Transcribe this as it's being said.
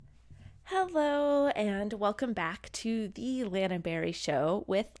Hello, and welcome back to the Lana Berry Show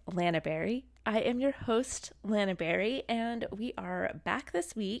with Lana Berry. I am your host, Lana Berry, and we are back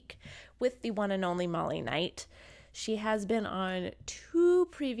this week with the one and only Molly Knight. She has been on two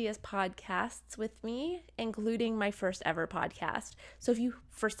previous podcasts with me, including my first ever podcast. So if you,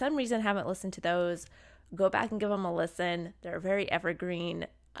 for some reason, haven't listened to those, go back and give them a listen. They're very evergreen.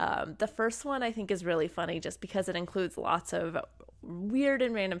 The first one I think is really funny just because it includes lots of weird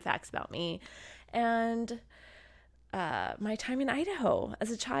and random facts about me and my time in Idaho as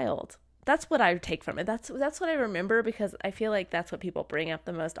a child. That's what I take from it. That's what I remember because I feel like that's what people bring up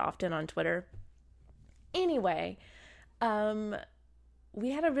the most often on Twitter. Anyway, we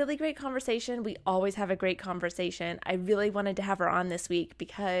had a really great conversation. We always have a great conversation. I really wanted to have her on this week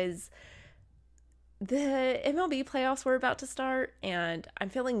because the MLB playoffs were about to start and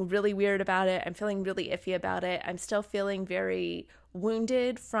I'm feeling really weird about it. I'm feeling really iffy about it. I'm still feeling very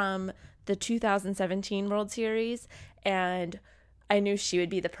wounded from the 2017 World Series, and I knew she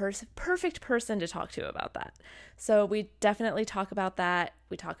would be the perfect person to talk to about that. So we definitely talk about that.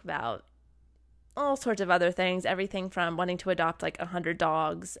 We talk about all sorts of other things, everything from wanting to adopt like 100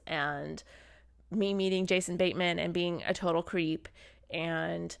 dogs and me meeting Jason Bateman and being a total creep.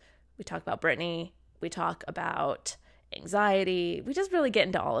 And we talk about Brittany. We talk about anxiety. We just really get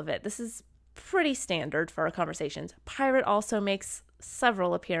into all of it. This is pretty standard for our conversations. Pirate also makes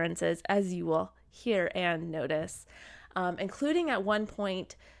several appearances, as you will hear and notice, including at one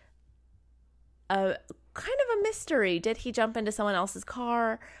point a kind of a mystery. Did he jump into someone else's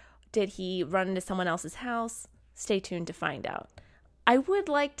car? Did he run into someone else's house? Stay tuned to find out. I would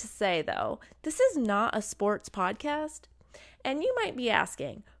like to say, though, this is not a sports podcast. And you might be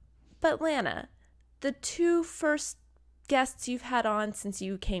asking, but Lana, the two first guests you've had on since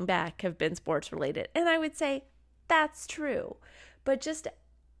you came back have been sports related. And I would say that's true. But just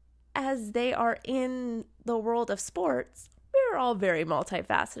as they are in the world of sports, we're all very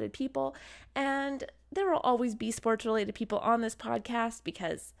multifaceted people. And there will always be sports related people on this podcast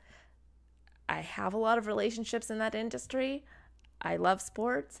because I have a lot of relationships in that industry. I love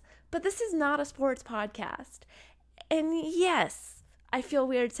sports, but this is not a sports podcast. And yes, I feel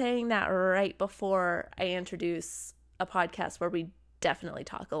weird saying that right before I introduce a podcast where we definitely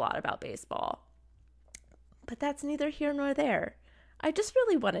talk a lot about baseball. But that's neither here nor there. I just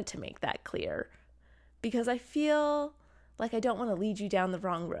really wanted to make that clear because I feel like I don't want to lead you down the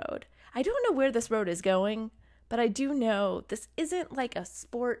wrong road. I don't know where this road is going, but I do know this isn't like a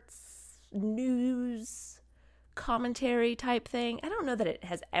sports news commentary type thing. I don't know that it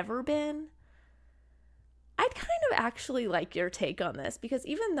has ever been. I'd kind of actually like your take on this because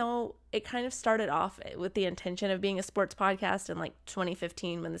even though it kind of started off with the intention of being a sports podcast in like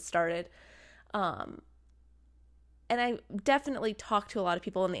 2015 when this started, and I definitely talked to a lot of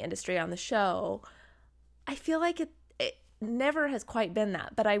people in the industry on the show, I feel like it never has quite been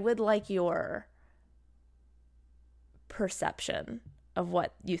that, but I would like your perception of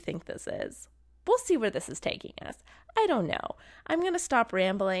what you think this is. We'll see where this is taking us. I don't know. I'm going to stop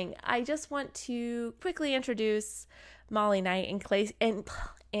rambling. I just want to quickly introduce Molly Knight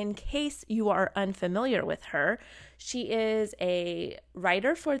in case you are unfamiliar with her. She is a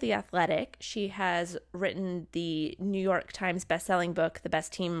writer for The Athletic. She has written the New York Times bestselling book, The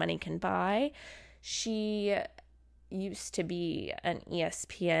Best Team Money Can Buy. She used to be an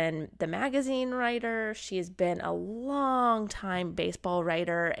ESPN The Magazine writer. She has been a long time baseball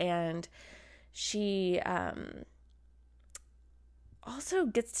writer, and she also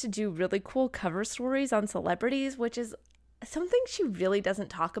gets to do really cool cover stories on celebrities, which is something she really doesn't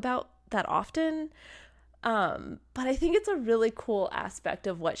talk about that often. But I think it's a really cool aspect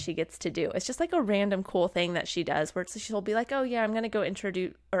of what she gets to do. It's just like a random cool thing that she does where she'll be like, oh yeah, I'm going to go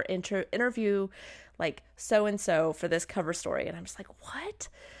interview like so-and-so for this cover story. And I'm just like, what?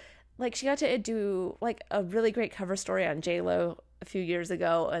 Like she got to do like a really great cover story on J-Lo a few years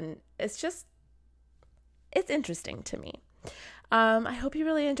ago. And it's interesting to me. I hope you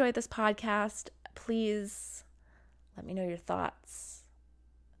really enjoyed this podcast. Please let me know your thoughts.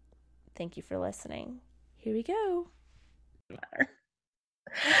 Thank you for listening. Here we go.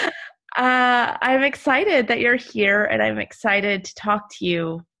 I'm excited that you're here and I'm excited to talk to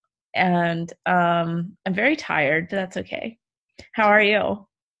you. And I'm very tired, but that's okay. How are you?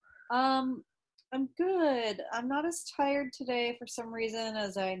 I'm good. I'm not as tired today for some reason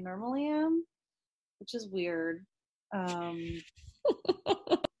as I normally am, which is weird. I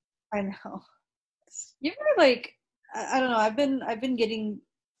know. You ever like I don't know, I've been getting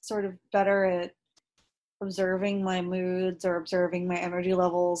sort of better at observing my moods or observing my energy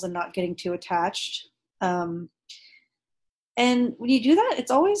levels and not getting too attached. And when you do that,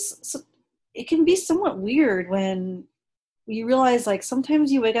 it's always it can be somewhat weird when you realize like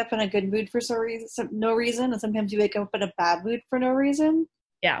sometimes you wake up in a good mood for no reason, and sometimes you wake up in a bad mood for no reason.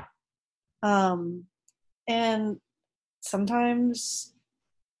 Yeah. Um, and sometimes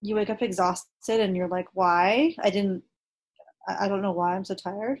you wake up exhausted and you're like, why? I don't know why I'm so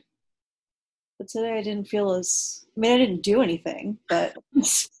tired. But today I didn't feel I didn't do anything, but I'm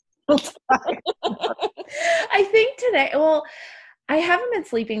still tired. I think today, well, I haven't been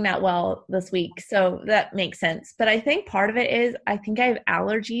sleeping that well this week, so that makes sense. But I think part of it is I think I have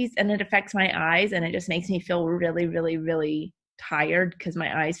allergies and it affects my eyes and it just makes me feel really, really, really tired because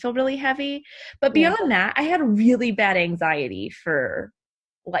my eyes feel really heavy. But Yeah. beyond that, I had really bad anxiety for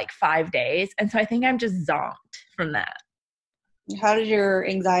like 5 days. And so I think I'm just zonked from that. How did your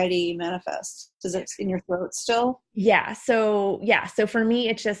anxiety manifest? Is it in your throat still? So for me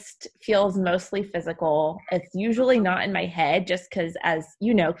it just feels mostly physical. It's usually not in my head just because, as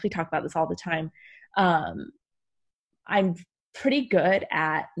you know, 'cause we talk about this all the time, um, I'm pretty good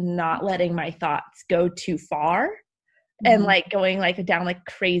at not letting my thoughts go too far and Mm-hmm. like going like down like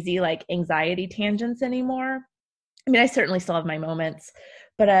crazy like anxiety tangents anymore. I mean, I certainly still have my moments,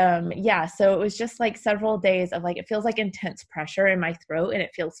 but yeah, so it was just like several days of like it feels like intense pressure in my throat and it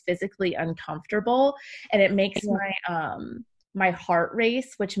feels physically uncomfortable and it makes Yeah. my heart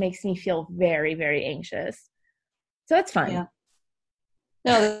race, which makes me feel very, very anxious. So it's fun. Yeah.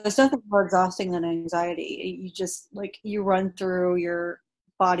 No, there's nothing more exhausting than anxiety. You just like you run through your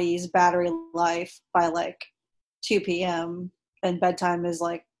body's battery life by like 2 p.m. and bedtime is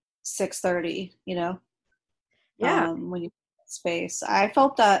like 6:30, Yeah. when you space. I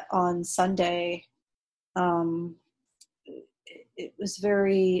felt that on Sunday. Um, it was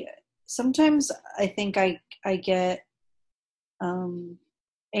very. Sometimes I think I get um,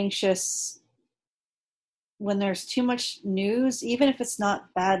 anxious when there's too much news, even if it's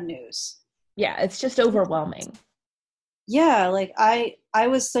not bad news. Yeah, it's just overwhelming. Yeah, like I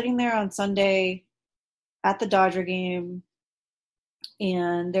was sitting there on Sunday at the Dodger game,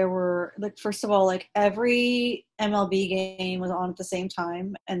 and there were like first of all like every MLB game was on at the same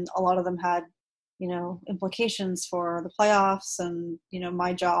time, and a lot of them had implications for the playoffs and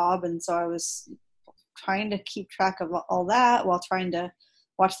my job, and so I was trying to keep track of all that while trying to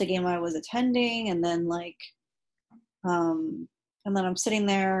watch the game I was attending, um and then I'm sitting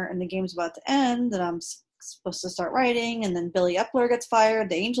there and the game's about to end and I'm supposed to start writing, and then Billy Epler gets fired,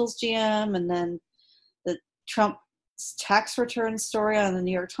 the Angels GM, and then the Trump tax return story on the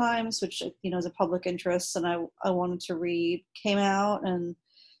New York Times, which is a public interest, and I wanted to read, came out, and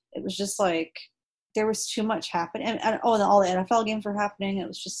it was just like there was too much happening, and all the NFL games were happening. It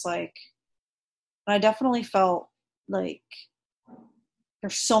was just like, and I definitely felt like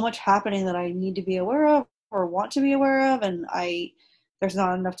there's so much happening that I need to be aware of or want to be aware of, and there's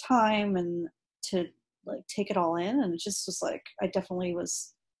not enough time and to like take it all in, and it just was like I definitely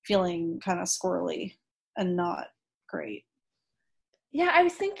was feeling kind of squirrely and not great. Yeah, I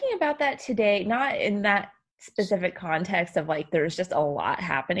was thinking about that today, not in that specific context of like there's just a lot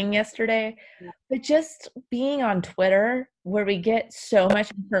happening yesterday, but just being on Twitter where we get so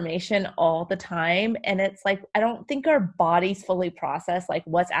much information all the time. And it's like, I don't think our bodies fully process like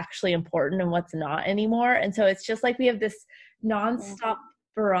what's actually important and what's not anymore. And so it's just like we have this nonstop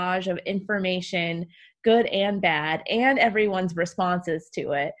barrage of information, good and bad, and everyone's responses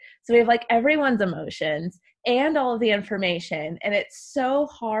to it. So we have like everyone's emotions and all of the information, and it's so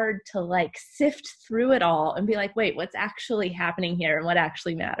hard to like sift through it all and be like, wait, what's actually happening here and what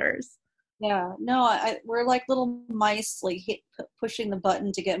actually matters? Yeah, no, we're like little mice, like pushing the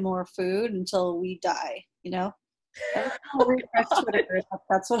button to get more food until we die. Every time I Oh refresh God. Twitter,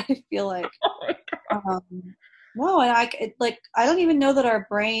 that's what I feel like. No, and I don't even know that our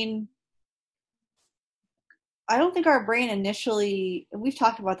brain. I don't think our brain initially. We've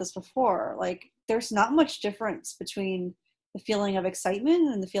talked about this before. Like, there's not much difference between the feeling of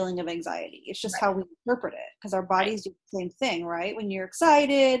excitement and the feeling of anxiety. It's just Right, how we interpret it, because our right. bodies do the same thing, right? When you're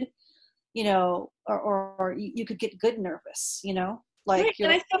excited, or you could get good nervous, Right. like you're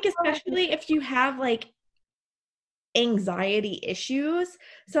And I like, think oh, especially if you have like anxiety issues,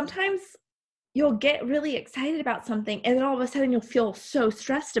 sometimes you'll get really excited about something and then all of a sudden you'll feel so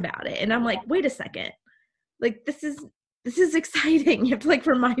stressed about it. And I'm like, wait a second. Like this is exciting. You have to like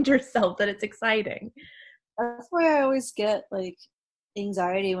remind yourself that it's exciting. that's why I always get like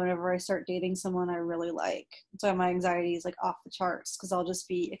anxiety whenever I start dating someone I really like. So my anxiety is like off the charts because I'll just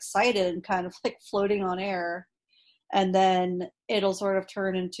be excited and kind of like floating on air, and then it'll sort of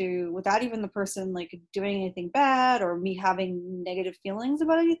turn into, without even the person like doing anything bad or me having negative feelings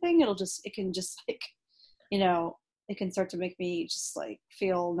about anything, it can just like you know it can start to make me just like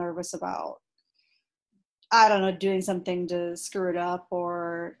feel nervous about, I don't know, doing something to screw it up,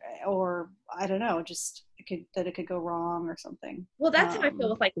 or I don't know, just it could go wrong or something. Well, that's how I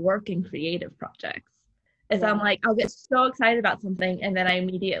feel with like work and creative projects. Is I'm Yeah, like, I'll get so excited about something and then I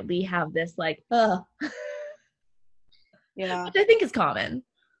immediately have this like, yeah. which I think is common.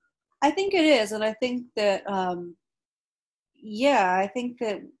 I think it is, and I think that yeah, I think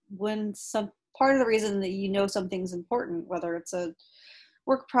that when some part of the reason that you know something's important, whether it's a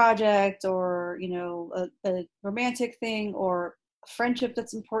work project or a romantic thing or a friendship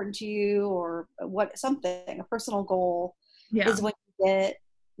that's important to you or what something a personal goal, Yeah. is when you get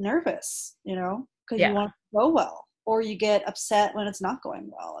nervous, because you Yeah. want it to go well, or you get upset when it's not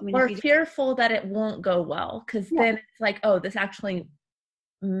going well. I mean, if Or you fearful that it won't go well because yeah then it's like, oh, this actually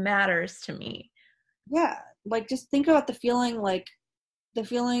matters to me. yeah like just think about the feeling, like the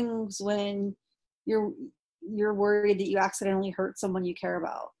feelings when you're you're worried that you accidentally hurt someone you care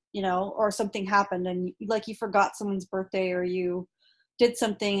about, or something happened and like you forgot someone's birthday, or you did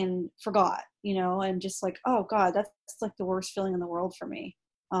something and forgot, and just like, oh god, that's like the worst feeling in the world for me.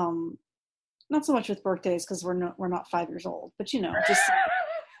 Not so much with birthdays because we're not 5 years old, but just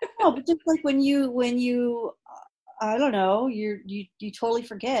no, but just like when you I don't know, you totally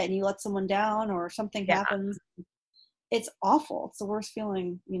forget and you let someone down or something Yeah. happens. It's awful. It's the worst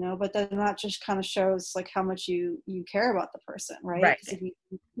feeling, but then that just kind of shows like how much you care about the person, right? Right. Because if you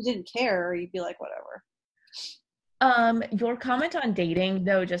didn't care, you'd be like, whatever. Your comment on dating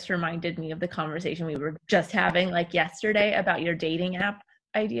though just reminded me of the conversation we were just having like yesterday about your dating app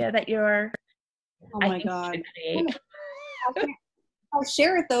idea that Oh I my think you god. should create. I'll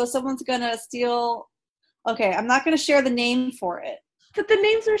share it though. Someone's gonna steal. Okay, I'm not gonna share the name for it. But the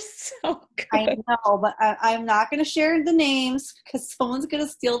names are so I good. know, but I'm not gonna share the names because someone's gonna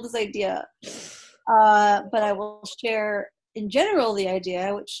steal this idea. But I will share in general the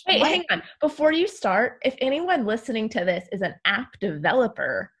idea, which Wait, might. hang on. Before you start, if anyone listening to this is an app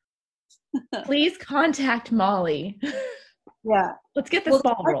developer, please contact Molly. Yeah. Let's get this Well,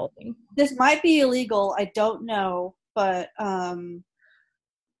 ball rolling. this might be illegal. I don't know, but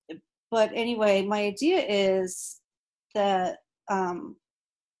anyway, my idea is that a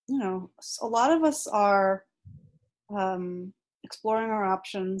lot of us are exploring our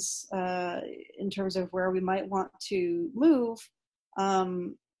options in terms of where we might want to move.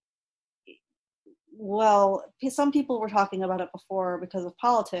 Um, well, some people were talking about it before because of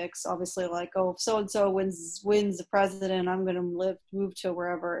politics, obviously, like, oh, if so and so wins the president, I'm going to move to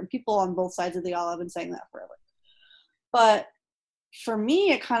wherever. And people on both sides of the aisle have been saying that forever. But for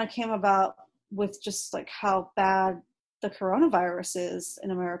me, it kind of came about with just like how bad the coronavirus is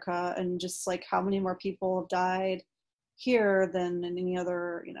in America, and just like how many more people have died here than in any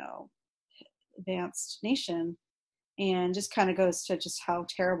other, advanced nation, and just kind of goes to just how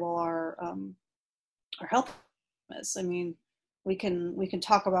terrible our health is. I mean, we can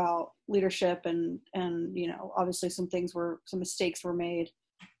talk about leadership and obviously some mistakes were made,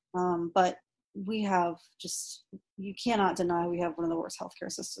 but we have just, you cannot deny we have one of the worst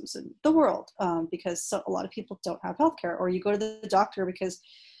healthcare systems in the world, because a lot of people don't have healthcare, or you go to the doctor because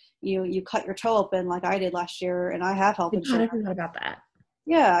you cut your toe open like I did last year, and I have health I insurance. forgot about that.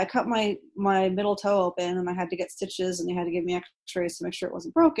 Yeah, I cut my middle toe open and I had to get stitches and they had to give me x-rays to make sure it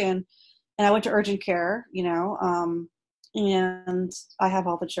wasn't broken. And I went to urgent care, and I have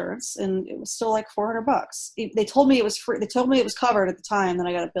health insurance, and it was still like $400. They told me it was free. They told me it was covered at the time. Then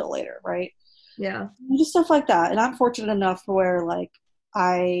I got a bill later, right? Yeah. Just stuff like that. And I'm fortunate enough where like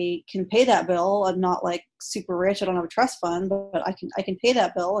I can pay that bill. I'm not like super rich. I don't have a trust fund, but I can pay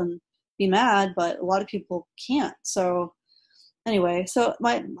that bill and be mad. But a lot of people can't. So anyway, so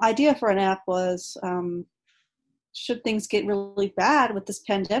my idea for an app was, should things get really bad with this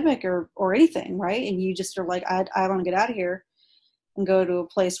pandemic or anything, right? And you just are like, I want to get out of here and go to a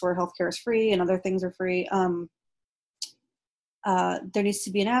place where healthcare is free and other things are free. There needs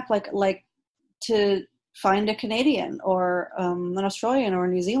to be an app like to find a Canadian or an Australian or a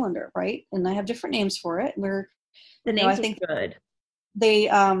New Zealander, right? And I have different names for it. Where The names are good.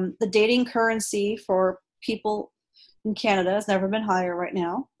 the dating currency for people in Canada has never been higher right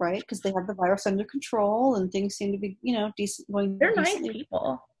now, right? Because they have the virus under control and things seem to be, going They're nice decently.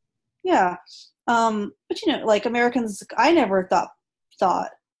 people. Yeah. But like Americans, I never thought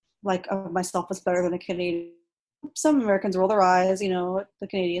like of myself as better than a Canadian. Some Americans roll their eyes, at the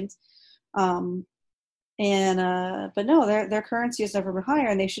Canadians. But no, their currency has never been higher,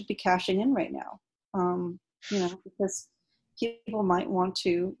 and they should be cashing in right now. Because people might want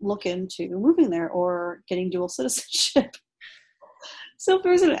to look into moving there or getting dual citizenship. So if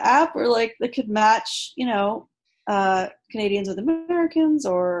there's an app where like that could match, Canadians with Americans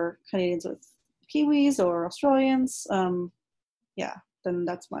or Canadians with Kiwis or Australians. Yeah, then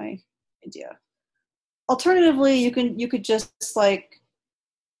that's my idea. Alternatively, you could just like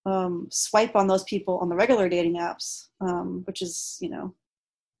swipe on those people on the regular dating apps, which is,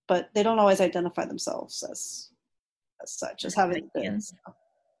 but they don't always identify themselves as such, as having been. So,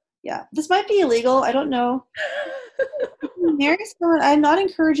 yeah, this might be illegal. I don't know. Marry someone, I'm not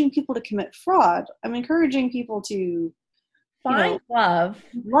encouraging people to commit fraud. I'm encouraging people to Find love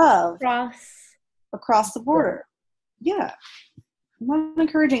across the border. Yeah. I'm not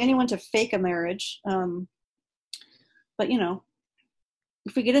encouraging anyone to fake a marriage. But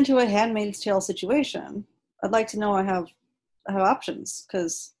if we get into a Handmaid's Tale situation, I'd like to know I have options,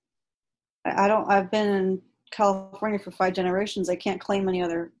 because I've been in California for 5 generations. I can't claim any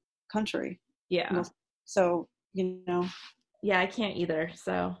other country. Yeah. So, Yeah, I can't either.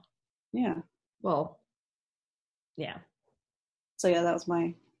 So, yeah. Well, yeah. So, yeah, that was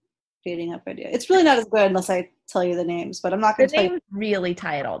my dating app idea. It's really not as good unless I tell you the names, but I'm not going to tell you. The names really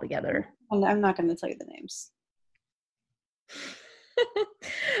tie it all together. I'm not going to tell you the names.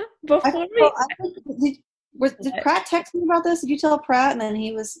 Did Pratt text me about this? Did you tell Pratt? And then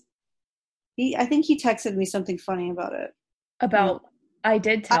I think he texted me something funny about it. I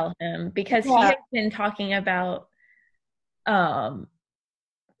did tell him, because he has been talking about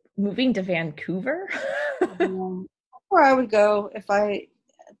moving to Vancouver. Where I would go if I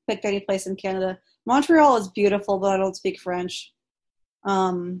picked any place in Canada. Montreal is beautiful, but I don't speak French.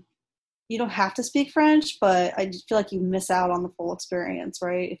 You don't have to speak French, but I just feel like you miss out on the full experience,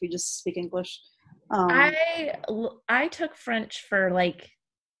 right? If you just speak English. I took French for like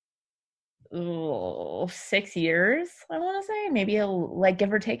 6 years, I want to say, maybe like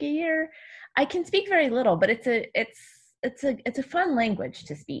give or take a year. I can speak very little, but it's a fun language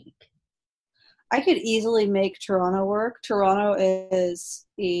to speak. I could easily make Toronto work. Toronto is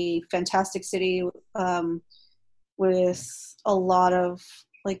a fantastic city with a lot of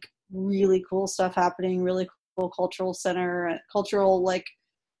like really cool stuff happening, really cool cultural center, cultural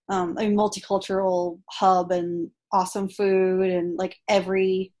multicultural hub, and awesome food, and like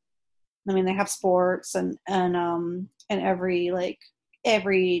they have sports and every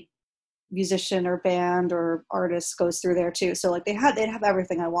musician or band or artist goes through there too. So like they'd have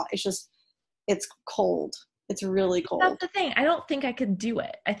everything I want. It's cold. It's really cold. That's the thing. I don't think I could do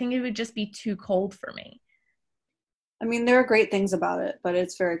it. I think it would just be too cold for me. I mean, there are great things about it, but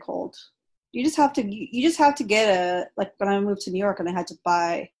it's very cold. You just have to get like when I moved to New York and I had to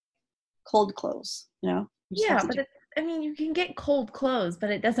buy cold clothes, Yeah, but you can get cold clothes,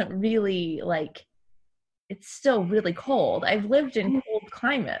 but it doesn't really it's still really cold. I've lived in cold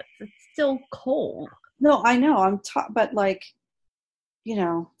climates. It's still cold. No, I know. But like,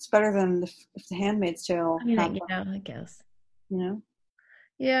 it's better than if the Handmaid's Tale happened. I guess.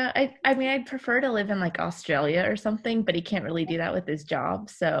 Yeah, I'd prefer to live in like Australia or something, but he can't really do that with his job.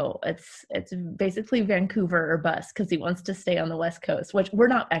 So it's basically Vancouver or bust, because he wants to stay on the West Coast, which we're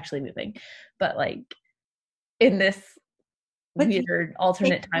not actually moving, but like in this weird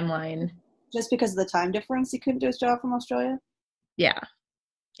alternate timeline. Just because of the time difference, he couldn't do his job from Australia? Yeah.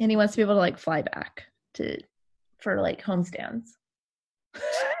 And he wants to be able to like fly back for like homestands.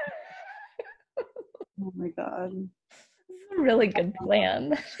 Oh my God. It's a really good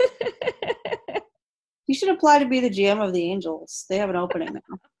plan. You should apply to be the GM of the Angels. They have an opening now.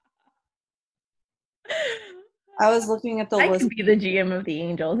 I was looking at the list. I could be the GM of the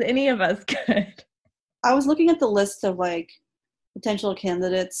Angels. Any of us could. I was looking at the list of like potential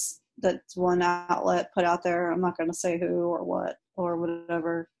candidates that one outlet put out there. I'm not going to say who or what or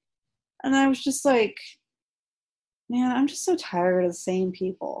whatever. And I was just like, man, I'm just so tired of the same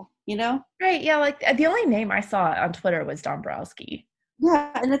people, Right, yeah, like the only name I saw on Twitter was Dombrowski.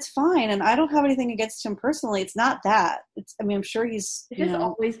 Yeah, and it's fine, and I don't have anything against him personally. It's not that. I'm sure he's... It's just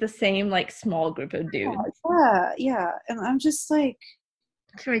always the same, like, small group of dudes. Yeah, and I'm just like...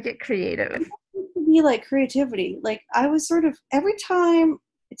 Should we get creative? To be like creativity. Like, I was sort of... Every time...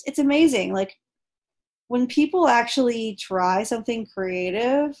 It's amazing. Like, when people actually try something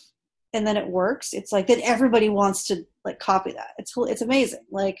creative and then it works, it's like, then everybody wants to, like, copy that. It's amazing.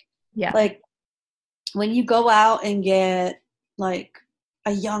 Like, yeah. Like, when you go out and get, like,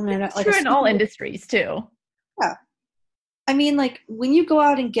 a young... It's true in all industries, too. Yeah. I mean, like, when you go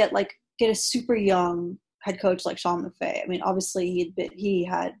out and get a super young head coach like Sean McVay, I mean, obviously he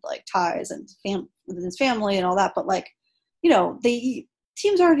had, like, ties and with his family and all that, but, like,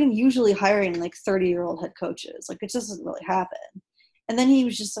 teams aren't usually hiring, like, 30-year-old head coaches. Like, it just doesn't really happen. And then he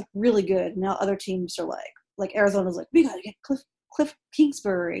was just, like, really good. Now other teams are like Arizona's like, we got to get Cliff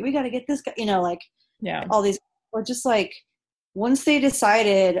Kingsbury. We got to get this guy, yeah. all these. or just like once they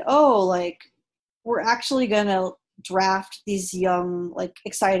decided, oh, like we're actually gonna draft these young, like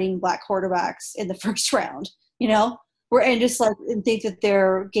exciting black quarterbacks in the first round, you know, and just like and think that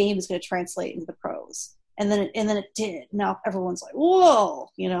their game is going to translate into the pros, and then it did. Now everyone's like, whoa,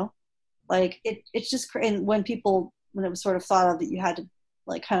 you know, like it's just and when it was sort of thought of that you had to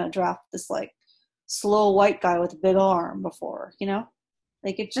like kind of draft this like slow white guy with a big arm before, you know,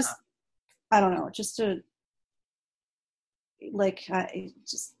 like it just I don't know, just to like I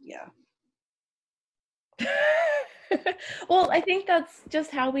just yeah. Well, I think that's just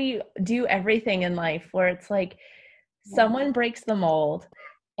how we do everything in life, where it's like someone breaks the mold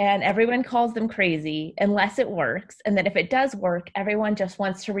and everyone calls them crazy unless it works. And then if it does work, everyone just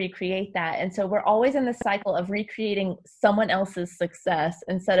wants to recreate that. And so we're always in the cycle of recreating someone else's success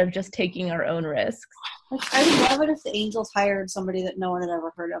instead of just taking our own risks. Like, I would love it if the Angels hired somebody that no one had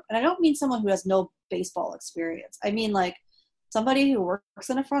ever heard of. And I don't mean someone who has no baseball experience. I mean like somebody who works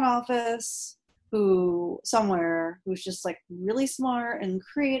in a front office, who's just like really smart and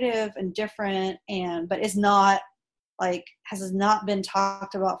creative and different but is not like has not been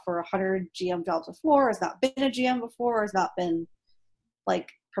talked about for 100 GM jobs before, has not been a GM before, has not been like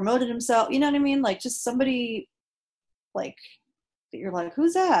promoted himself, you know what I mean? Like just somebody like that you're like,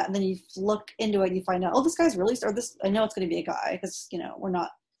 who's that? And then you look into it and you find out, oh, this guy's really, or this, I know it's going to be a guy because, you know, we're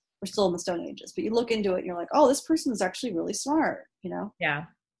still in the Stone Ages, but you look into it and you're like, oh, this person is actually really smart, you know? Yeah.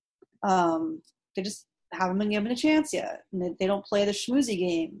 They just haven't been given a chance yet. And they don't play the schmoozy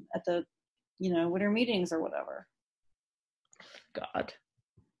game at the, you know, winter meetings or whatever. God.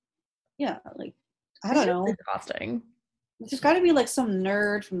 Yeah, like, I don't know. Exhausting. There's got to be like some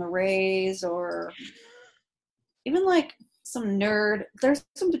nerd from the Rays or even like some nerd. There's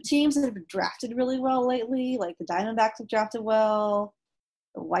some teams that have been drafted really well lately. Like the Diamondbacks have drafted well.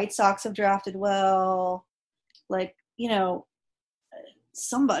 The White Sox have drafted well. Like, you know,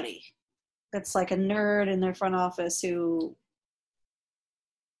 somebody that's like a nerd in their front office who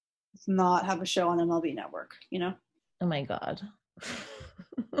does not have a show on MLB Network, you know? Oh my God.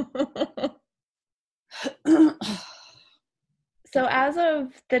 So as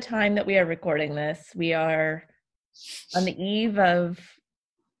of the time that we are recording this, we are on the eve of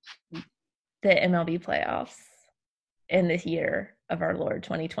the MLB playoffs in this year of our Lord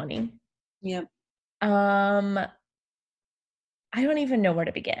 2020. Yep. I don't even know where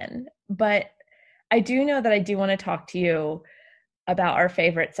to begin, but I do know that I do want to talk to you about our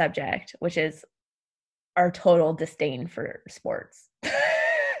favorite subject, which is our total disdain for sports,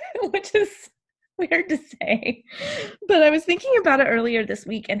 which is weird to say. But I was thinking about it earlier this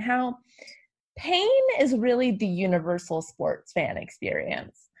week and how pain is really the universal sports fan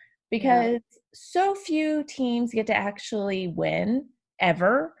experience because so few teams get to actually win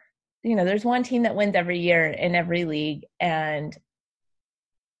ever. You know, there's one team that wins every year in every league. And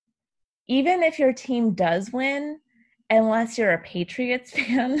even if your team does win, unless you're a Patriots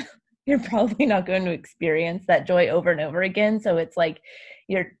fan, you're probably not going to experience that joy over and over again. So it's like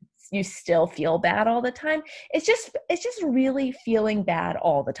you still feel bad all the time. It's just really feeling bad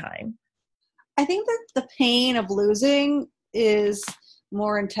all the time. I think that the pain of losing is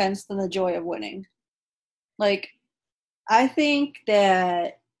more intense than the joy of winning. Like, I think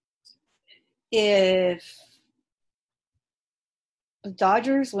that if the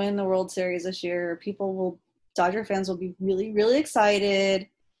Dodgers win the World Series this year, Dodger fans will be really, really excited,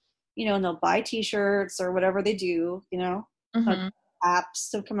 you know, and they'll buy t-shirts or whatever they do, you know, apps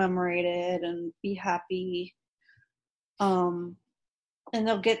to commemorate it and be happy. And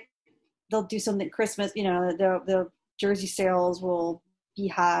they'll do something Christmas, you know, the jersey sales will be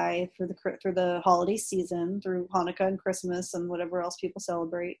high through the holiday season, through Hanukkah and Christmas and whatever else people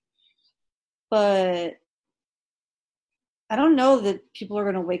celebrate. But I don't know that people are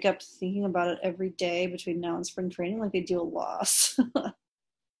going to wake up thinking about it every day between now and spring training like they do a loss.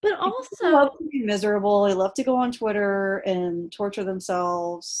 But also, they love to be miserable. They love to go on Twitter and torture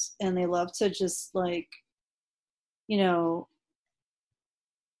themselves, and they love to just like, you know.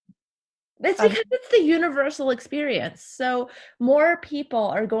 It's because it's the universal experience. So more people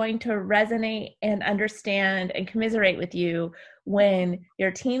are going to resonate and understand and commiserate with you when your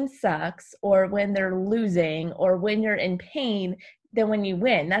team sucks or when they're losing or when you're in pain than when you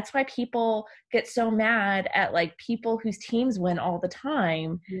win. That's why people get so mad at like people whose teams win all the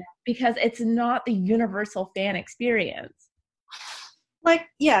time, because it's not the universal fan experience. Like,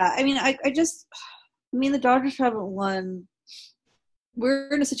 yeah, I mean, the Dodgers haven't won. We're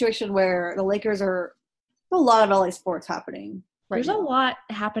in a situation where the Lakers are a lot of LA sports happening. There's a lot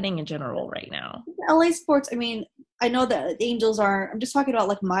happening in general right now. LA sports, I mean, I know that the Angels aren't. I'm just talking about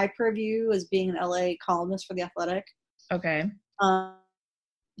like my purview as being an LA columnist for the Athletic. Okay. Um,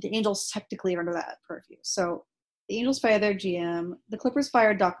 the Angels technically are under that purview. So the Angels fired their GM. The Clippers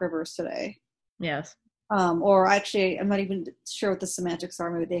fired Doc Rivers today. Yes. Or actually, I'm not even sure what the semantics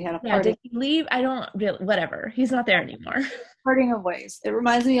are. Maybe they had a Yeah, party. did he leave? I don't really, whatever. He's not there anymore. Parting of ways. It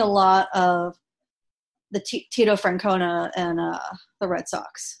reminds me a lot of the Tito Francona and the Red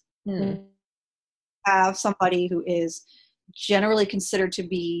Sox. Have somebody who is generally considered to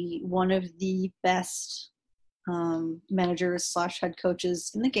be one of the best managers / head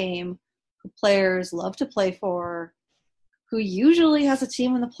coaches in the game, who players love to play for, who usually has a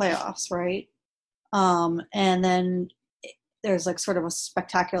team in the playoffs, right? And then there's like sort of a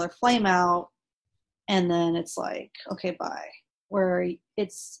spectacular flame out, and then it's like, okay, bye. Where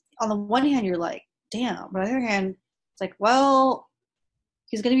it's on the one hand, you're like, damn, but on the other hand, it's like, well,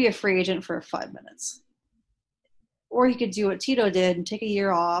 he's going to be a free agent for 5 minutes. Or he could do what Tito did and take a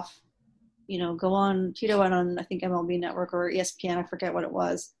year off, go on. Tito went on, I think, MLB Network or ESPN, I forget what it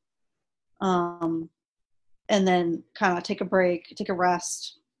was. And then kind of take a break, take a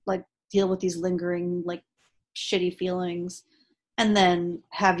rest, like deal with these lingering, like shitty feelings, and then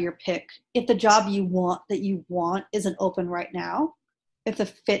have your pick. If the job you want isn't open right now, if the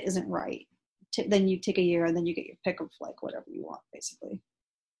fit isn't right, then you take a year and then you get your pick of like whatever you want, basically.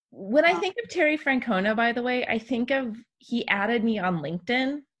 When I think of Terry Francona, by the way, I think of he added me on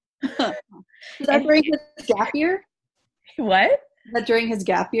LinkedIn. Is that during his gap year? What? Is that during his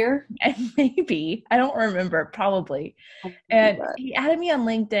gap year? Maybe. I don't remember. Probably. And he added me on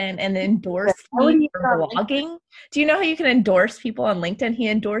LinkedIn and endorsed me for blogging. Do you know how you can endorse people on LinkedIn? He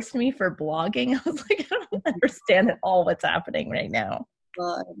endorsed me for blogging. I was like, I don't understand at all what's happening right now.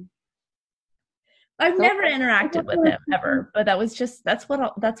 I've never interacted with him ever, but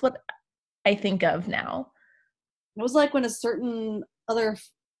that's what I think of now. It was like when a certain other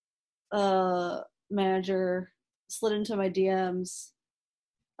manager slid into my DMs,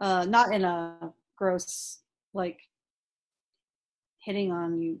 not in a gross, like, hitting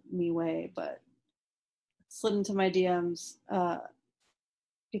on me way, but slid into my DMs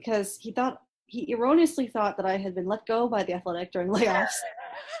because he erroneously thought that I had been let go by the Athletic during layoffs.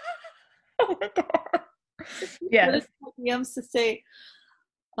 Oh my God. Yes. DMs to say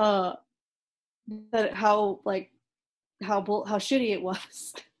that how shitty it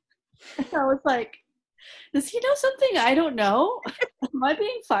was. And I was like, does he know something I don't know? Am I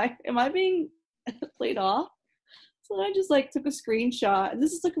being fired? Am I being played off? So I just like took a screenshot. And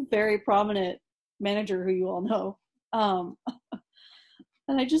this is like a very prominent manager who you all know.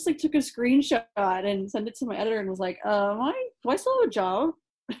 And I just like took a screenshot and sent it to my editor and was like, do I still have a job?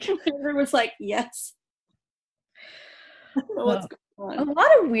 And my editor was like, yes. I don't know what's going on. A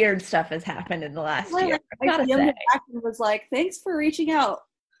lot of weird stuff has happened in the last year. I gotta say. Was like, thanks for reaching out.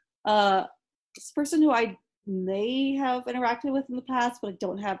 This person who I may have interacted with in the past, but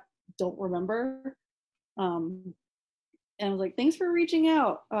I don't remember. And I was like, thanks for reaching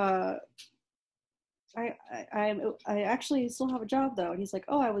out. I actually still have a job though. And he's like,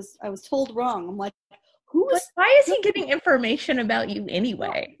 oh, I was told wrong. I'm like, why is he getting information about you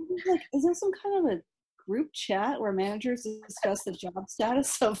anyway? Like, is there some kind of a group chat where managers discuss the job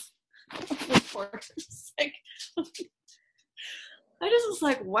status of reporters? Like, I just was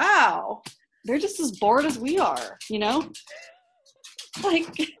like, wow, they're just as bored as we are,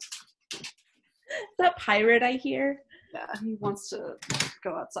 Like, is that pirate I hear? Yeah, he wants to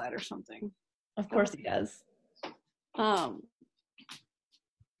go outside or something. Of course he does.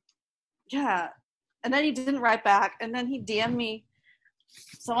 Yeah. And then he didn't write back. And then he DM'd me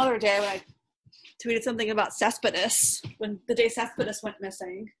some other day when I tweeted something about Cespedes, when the day Cespedes went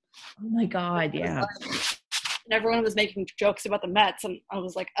missing. Oh my God, yeah. And everyone was making jokes about the Mets. And I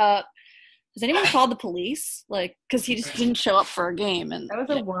was like, has anyone called the police? Like, because he just didn't show up for a game. And that was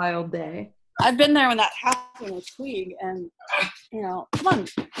a wild day. I've been there when that happened with Puig. And, come on.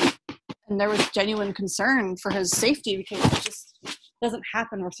 And there was genuine concern for his safety because it just doesn't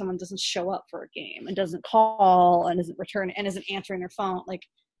happen where someone doesn't show up for a game and doesn't call and isn't returning and isn't answering their phone. Like,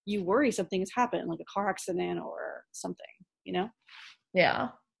 you worry something has happened, like a car accident or something, Yeah.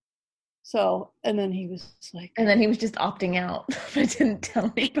 So, and then he was like... And then he was just opting out. I didn't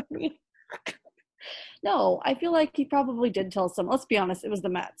tell anybody. No, I feel like he probably did tell someone. Let's be honest, it was the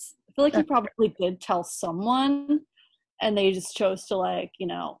Mets. I feel like he probably did tell someone and they just chose to, like,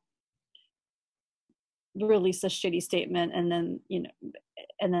 release a shitty statement and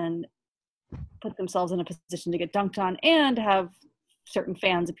then put themselves in a position to get dunked on and have certain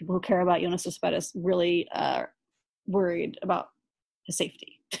fans and people who care about Yoenis Cespedes really worried about his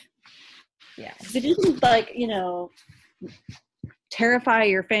safety. Yeah. Because if you can, like, terrify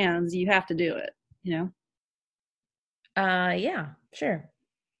your fans, you have to do it, Yeah, sure.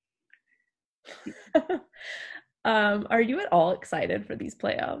 Are you at all excited for these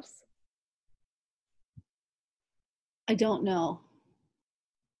playoffs? I don't know.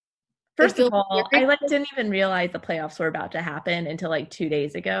 It First of feels all, I weird. like didn't even realize the playoffs were about to happen until like 2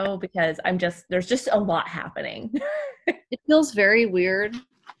 days ago because there's just a lot happening. It feels very weird.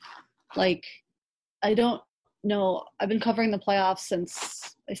 Like, I don't know. I've been covering the playoffs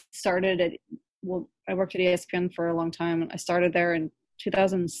since I started at, well, I worked at ESPN for a long time. I started there in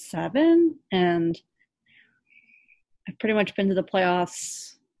 2007, and I've pretty much been to the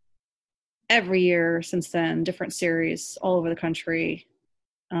playoffs every year since then, different series all over the country.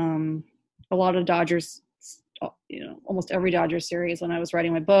 A lot of Dodgers, almost every Dodgers series when I was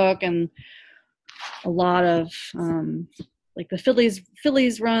writing my book, and a lot of like the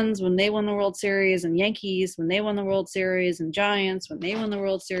Phillies runs when they won the World Series, and Yankees when they won the World Series, and Giants when they won the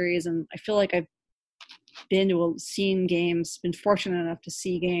World Series. And I feel like I've seen games, been fortunate enough to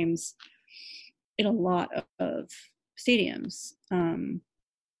see games in a lot of stadiums. And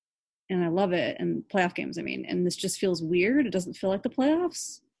I love it. And playoff games, I mean, and this just feels weird. It doesn't feel like the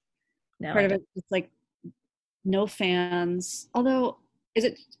playoffs. No, Part of it is like no fans. Although,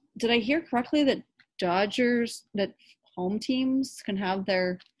 did I hear correctly that home teams can have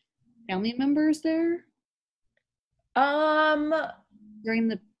their family members there um, during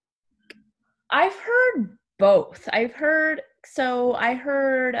the? I've heard both. I heard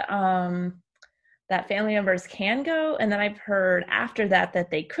that family members can go, and then I've heard after that that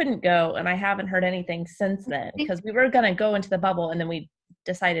they couldn't go, and I haven't heard anything since then because we were gonna go into the bubble and then we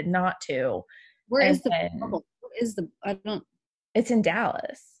decided not to. Where And is the then bubble? Where is the? I don't. it's in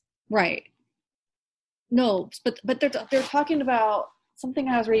Dallas. Right. No, but they're talking about something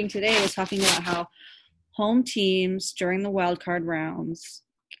I was reading today was talking about how home teams during the wild card rounds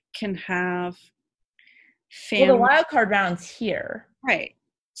can have Well, the family. wild card round's here. Right.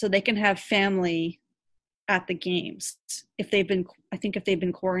 So they can have family at the games if they've been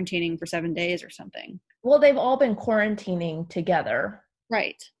quarantining for 7 days or something. Well, they've all been quarantining together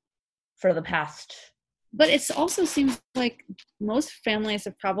Right. for the past. But it also seems like most families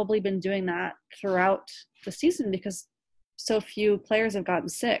have probably been doing that throughout the season because so few players have gotten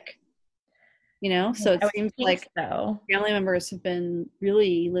sick. So it I would seems think like so. family members have been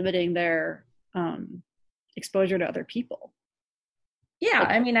really limiting their exposure to other people. Yeah,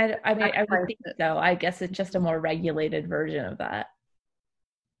 Like, I would think so. I guess it's just a more regulated version of that.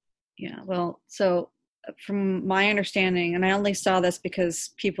 yeah, well, so from my understanding, and I only saw this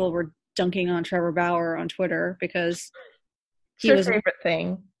because people were dunking on Trevor Bauer on Twitter because It's your favorite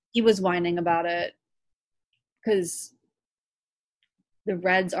thing. he was whining about it because the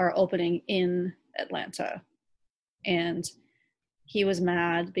Reds are opening in Atlanta, and he was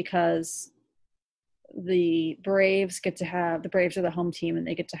mad because the Braves are the home team, and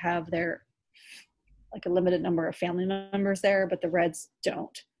they get to have their like a limited number of family members there, but the Reds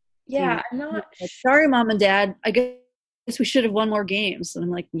don't. Yeah, I'm not. Sorry, mom and dad. I guess we should have won more games. And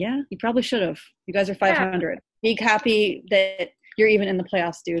I'm like, yeah, you probably should have. You guys are 500. Yeah. Be happy that you're even in the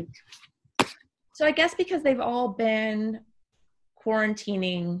playoffs, dude. So I guess because they've all been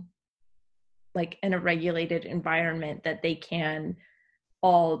quarantining like in a regulated environment that they can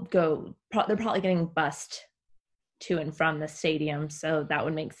all go. They're probably getting bused to and from the stadium, so that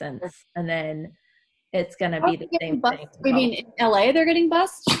would make sense. And then it's going to be the same thing. You mean in LA they're getting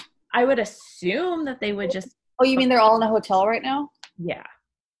bussed? I would assume that they would just. Oh, you mean they're all in a hotel right now? Yeah.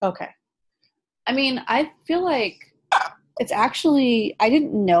 Okay. I mean, I feel like it's actually, I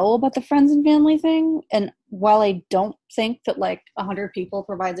didn't know about the friends and family thing. And while I don't think that like 100 people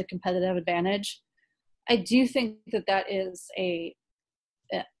provides a competitive advantage, I do think that is a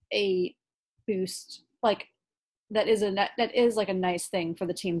boost. Like that is like a nice thing for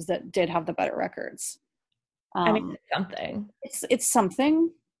the teams that did have the better records. I mean, it's something. It's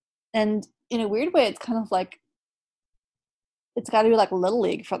something. And in a weird way, it's kind of like, it's got to be like little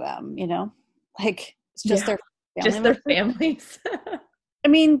league for them, like it's just their families. I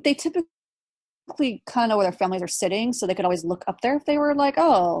mean, they typically kind of know where their families are sitting, so they could always look up there if they were like,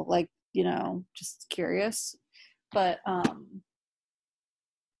 oh, like, just curious. But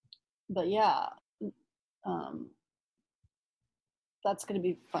yeah, that's going to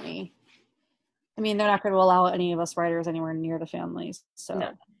be funny. I mean, they're not going to allow any of us writers anywhere near the families, so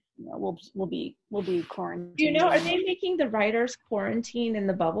no. We'll be quarantined. Do you know? Are they making the writers quarantine in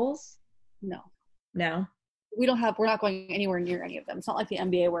the bubbles? No. We're not going anywhere near any of them. It's not like the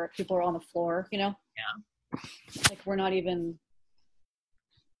NBA where people are on the floor, Yeah. Like we're not even.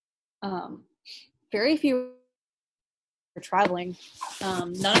 Very few are traveling.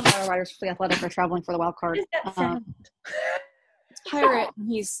 None of our riders for the Athletic are traveling for the wild card. What does that sound? It's Pirate,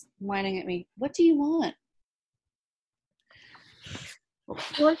 and he's whining at me. What do you want?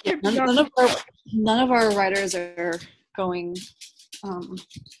 None of our riders are going, are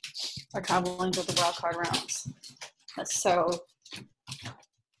traveling to the wild card rounds. So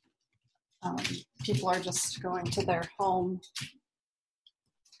people are just going to their home.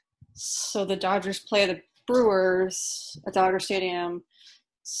 So the Dodgers play the Brewers at Dodger Stadium.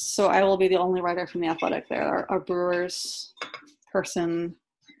 So I will be the only rider from the Athletic there. Our Brewers person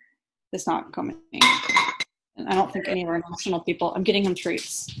is not coming. And I don't think any of our national people. I'm getting him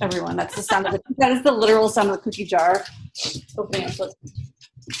treats. Everyone, that's the sound of it. That is the literal sound of the cookie jar opening and closing.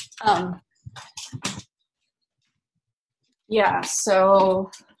 Yeah.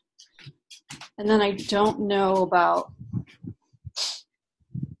 So, and then I don't know about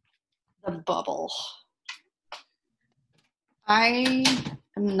the bubble. I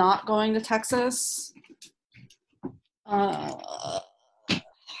am not going to Texas unless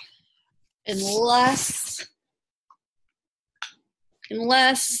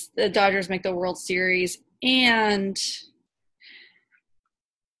the Dodgers make the World Series and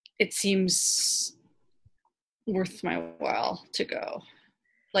it seems worth my while to go.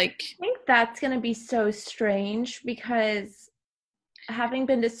 Like, I think that's going to be so strange because having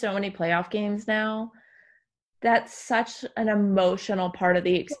been to so many playoff games now, that's such an emotional part of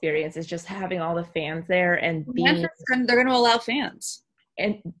the experience is just having all the fans there and being. They're going to allow fans.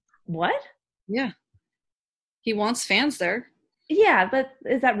 And what? Yeah. He wants fans there. Yeah, but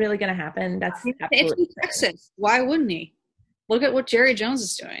is that really going to happen? That's absolutely Texas. Why wouldn't he? Look at what Jerry Jones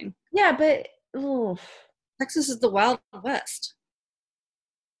is doing. Yeah, but Texas is the Wild West.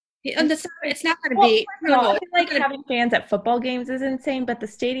 And it's not going to be. I feel like having fans at football games is insane, but the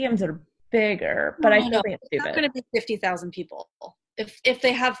stadiums are bigger. But I still think it's stupid. It's not going to be 50,000 people. If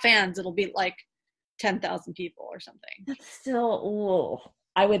they have fans, it'll be like 10,000 people or something. That's still.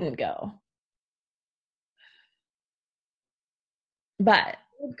 I wouldn't go. But I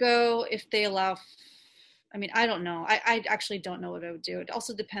would go if they allow. I mean, I don't know. I actually don't know what I would do. It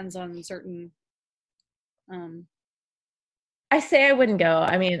also depends on certain. I say I wouldn't go.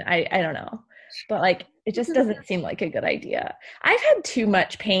 I mean, I don't know, but like it just doesn't seem like a good idea. I've had too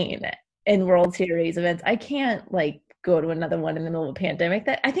much pain in World Series events. I can't like go to another one in the middle of a pandemic.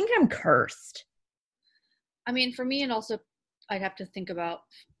 That I think I'm cursed. I mean, for me, and also I'd have to think about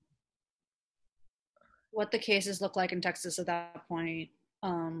what the cases look like in Texas at that point.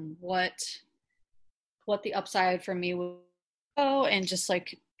 What the upside for me would go, and just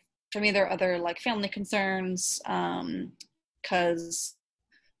like for me, there are other like family concerns. Because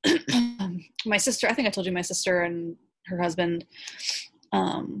my sister, I think I told you, my sister and her husband,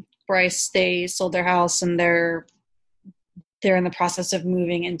 Bryce, they sold their house and they're in the process of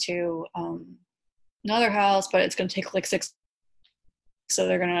moving into another house, but it's going to take like 6. So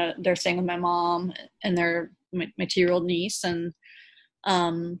they're staying with my mom and my 2-year-old niece, and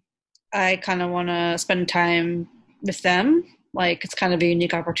I kind of want to spend time with them. Like it's kind of a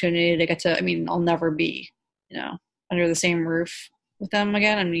unique opportunity to get to. I mean, I'll never be, under the same roof with them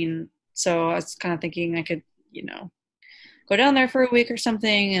again. I mean, so I was kind of thinking I could, go down there for a week or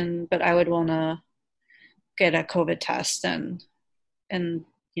something, but I would want to get a COVID test and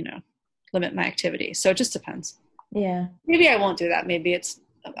limit my activity. So it just depends. Yeah. Maybe I won't do that. Maybe I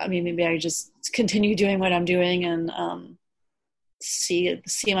just continue doing what I'm doing and see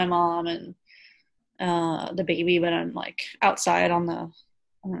my mom and the baby, but I'm like outside on the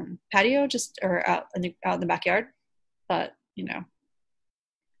patio, or out in the backyard. But it'd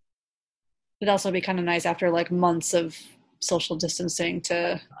also be kind of nice after like months of social distancing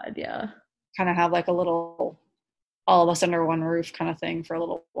to kind of have like a little all of us under one roof kind of thing for a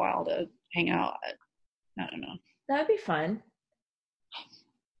little while to hang out. I don't know. That'd be fun.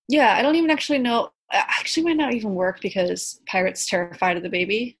 Yeah, I don't even actually know. Actually might not even work because Pirate's terrified of the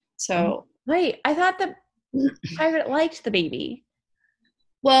baby. So wait, I thought the Pirate liked the baby.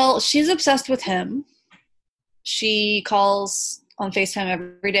 Well, she's obsessed with him. She calls on FaceTime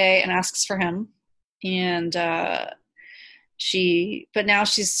every day and asks for him. And but now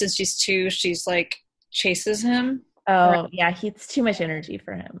since she's 2, she's like chases him. Oh, yeah, it's too much energy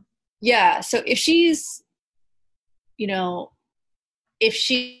for him. Yeah, so if she's, if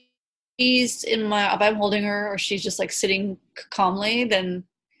I'm holding her or she's just like sitting calmly, then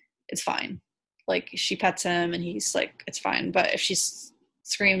it's fine. Like she pets him and he's like, it's fine. But if she's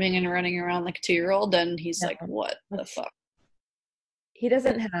screaming and running around like a 2-year-old, then he's like, what the fuck? He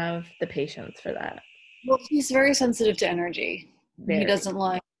doesn't have the patience for that. Well, he's very sensitive to energy. He doesn't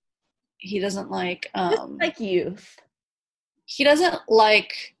like He doesn't like Just like youth. he doesn't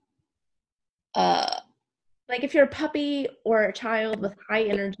like uh Like if you're a puppy or a child with high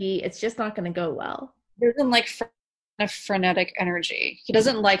energy, it's just not going to go well. he doesn't like a frenetic energy. He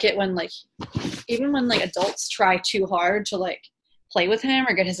doesn't like it when like even when like adults try too hard to like play with him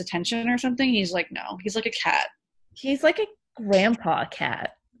or get his attention or something, he's like no. He's like a cat. He's like a grandpa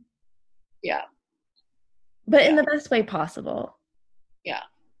cat, Yeah. but in Yeah. the best way possible. Yeah.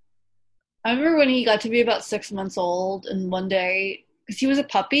 I remember when he got to be about 6 months old, and one day, because he was a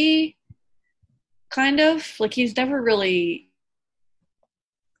puppy, kind of like he was never Such a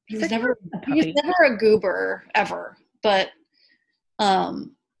he was puppy. never a goober ever, but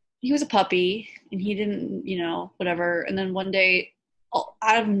he was a puppy, and he didn't, whatever. And then one day,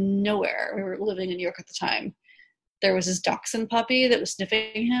 out of nowhere, we were living in New York at the time. There was this dachshund puppy that was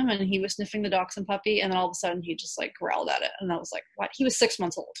sniffing him, and he was sniffing the dachshund puppy, and then all of a sudden he just like growled at it, and I was like, "What?" He was 6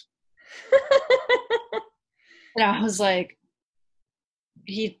 months old. And I was like,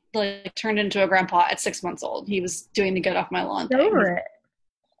 he like turned into a grandpa at 6 months old. He was doing the get off my lawn Get thing. over it.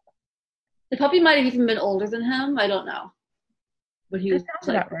 The puppy might have even been older than him. I don't know. But he That was sounds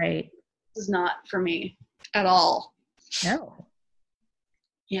like, about right. this is not for me at all. No.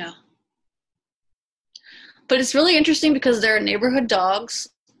 Yeah. But it's really interesting because there are neighborhood dogs.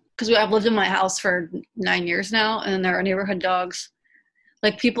 Because I've lived in my house for 9 years now, and there are neighborhood dogs.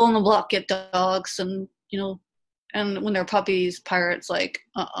 Like people on the block get dogs, and and when they're puppies, pirates like,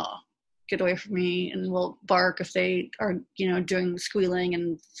 get away from me, and will bark if they are, doing squealing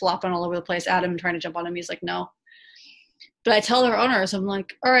and flopping all over the place at him, trying to jump on him. He's like, no. But I tell their owners, I'm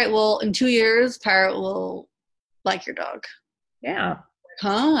like, all right, well, in 2 years, Parrot will like your dog. Yeah.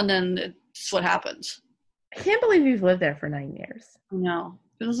 Huh? And then it's what happens. I can't believe you've lived there for 9 years. No,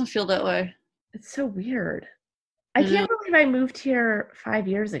 it doesn't feel that way. It's so weird. I can't believe I moved here 5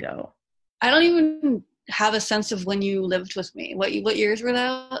 years ago. I don't even have a sense of when you lived with me. What years were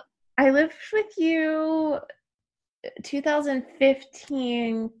that? I lived with you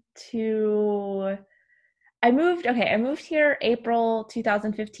 2015 to I moved here April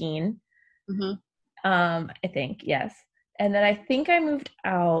 2015. Mm-hmm. I think, yes. And then I think I moved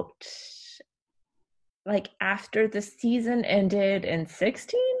out like after the season ended in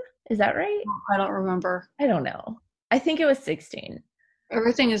 16. Is that right? I don't remember. I don't know. I think it was 16.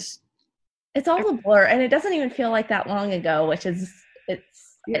 Everything is. It's all a blur, and it doesn't even feel like that long ago, which is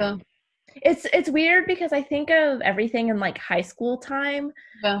Yeah. it's weird because I think of everything in like high school time,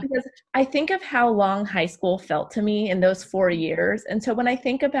 Yeah. because I think of how long high school felt to me in those 4 years. And so when I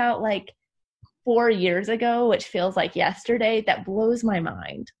think about like 4 years ago, which feels like yesterday, that blows my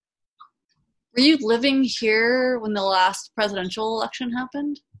mind. Were you living here when the last presidential election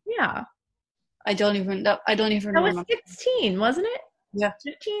happened? Yeah. I don't even That was remember. 16, wasn't it? Yeah.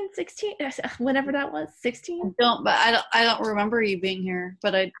 15, 16, whenever that was, 16. I don't remember you being here,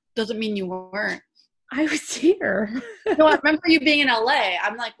 but it doesn't mean you weren't. I was here. No, I remember you being in LA.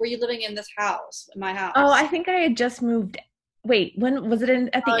 I'm like, were you living in this house, in my house? Oh, I think I had just moved. Wait, when was it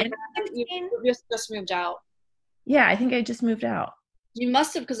at the end of 16? You just moved out. Yeah, I think I just moved out. You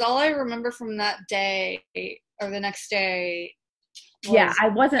must have, because all I remember from that day or the next day Yeah, I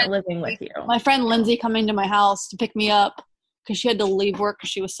wasn't living with you. my friend Lindsay coming to my house to pick me up because she had to leave work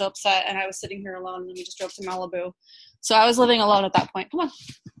because she was so upset, and I was sitting here alone, and we just drove to Malibu. So I was living alone at that point. Come on.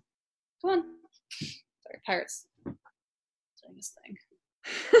 Sorry, Pirates doing this thing.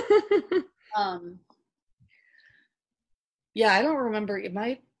 Yeah, I don't remember.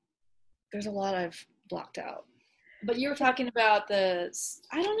 There's a lot I've blocked out. But you were talking about I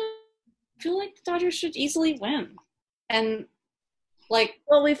don't know. I feel like the Dodgers should easily win. And like,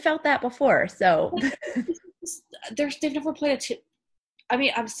 well, we've felt that before, so they've never played a team. I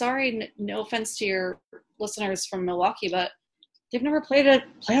mean, I'm sorry, no offense to your listeners from Milwaukee, but they've never played a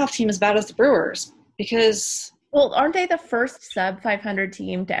playoff team as bad as the Brewers because. Well, aren't they the first sub 500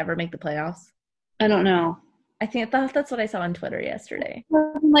 team to ever make the playoffs? I don't know. I think that's what I saw on Twitter yesterday.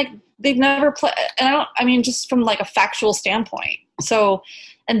 Like they've never played, and I mean, just from like a factual standpoint. So,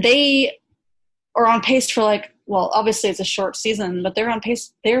 and they are on pace for like, well, obviously it's a short season, but they're on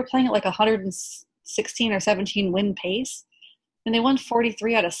pace. They were playing at like 116 or 17 win pace, and they won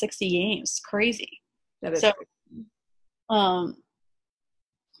 43 out of 60 games. Crazy. That is so,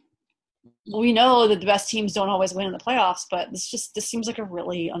 we know that the best teams don't always win in the playoffs, but this seems like a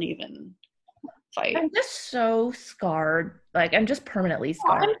really uneven fight. I'm just so scarred. Like I'm just permanently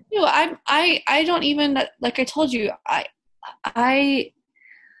scarred. I don't even, like I told you,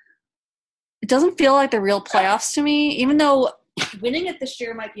 it doesn't feel like the real playoffs to me, even though winning it this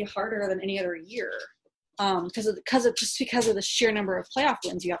year might be harder than any other year. because of the sheer number of playoff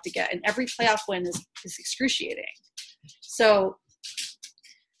wins you have to get, and every playoff win is excruciating. So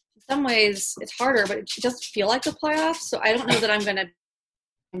in some ways it's harder, but it doesn't feel like the playoffs. So I don't know that I'm gonna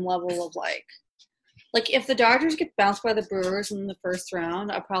level of like if the Dodgers get bounced by the Brewers in the first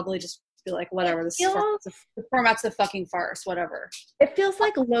round, I'll probably just be like, whatever, the format's a fucking farce, whatever. It feels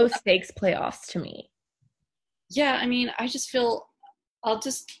like low stakes playoffs to me. Yeah, I mean, I just feel I'll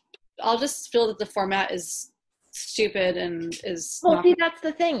just feel that the format is stupid and is see, that's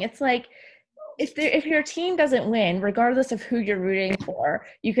the thing. It's like if your team doesn't win, regardless of who you're rooting for,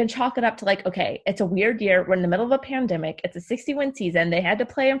 you can chalk it up to like, okay, it's a weird year. We're in the middle of a pandemic. It's a 60-win season. They had to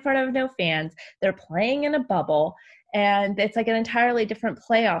play in front of no fans. They're playing in a bubble. And it's like an entirely different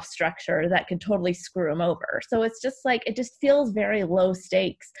playoff structure that could totally screw them over. So it's just like, it just feels very low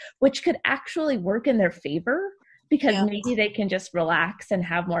stakes, which could actually work in their favor because maybe they can just relax and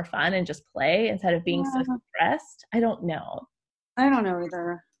have more fun and just play instead of being so stressed. I don't know. I don't know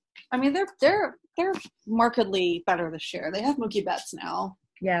either. I mean, they're markedly better this year. They have Mookie Betts now.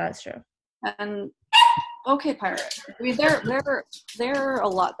 Yeah, that's true. And okay, Pirate. I mean, they're a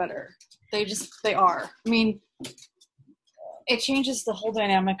lot better. They are. I mean, it changes the whole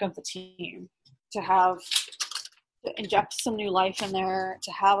dynamic of the team to inject some new life in there,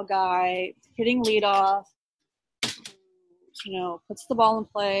 to have a guy hitting leadoff, puts the ball in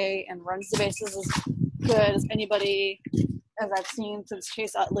play and runs the bases as good as anybody as I've seen since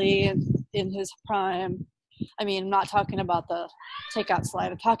Chase Utley in his prime. I mean, I'm not talking about the takeout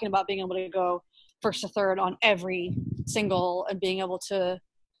slide. I'm talking about being able to go first to third on every single and being able to,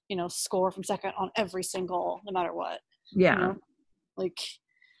 score from second on every single, no matter what. Yeah. Like,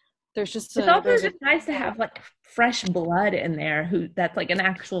 there's just it's also just nice to have like fresh blood in there that's like an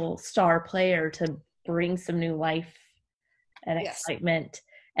actual star player to bring some new life and excitement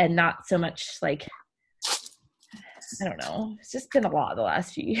and not so much like, I don't know. It's just been a lot the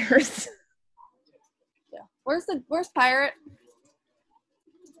last few years. Yeah. Where's Pirate?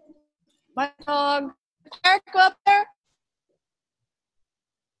 My dog. Pirate, go up there.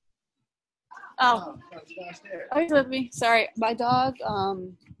 Oh, he's with me. Sorry. My dog,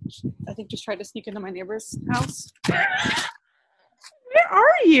 I think just tried to sneak into my neighbor's house. Where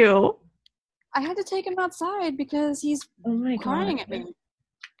are you? I had to take him outside because he's crying at me.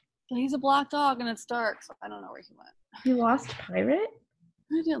 He's a black dog and it's dark, so I don't know where he went. You lost Pirate?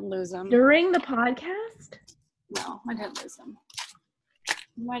 I didn't lose him. During the podcast? No, I didn't lose him.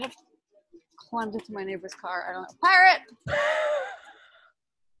 He might have climbed into my neighbor's car. I don't know. Pirate!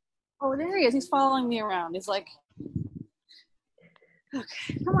 Oh, there he is. He's following me around. He's like,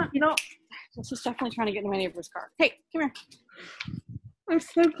 okay, come on. This is definitely trying to get into my neighbor's car. Hey, come here. I'm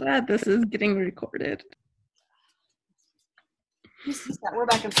so glad this is getting recorded. We're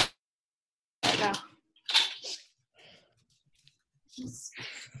back inside right now.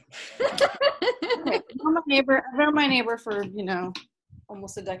 Okay. I've known my neighbor for,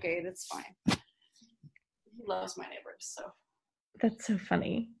 almost a decade. It's fine. He loves my neighbors, so. That's so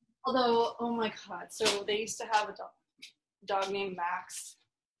funny. Although, oh my God, so they used to have a dog named Max.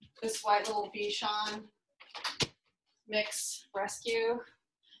 This white little Bichon mix rescue.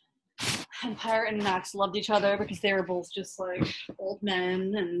 And Pirate and Max loved each other because they were both just like old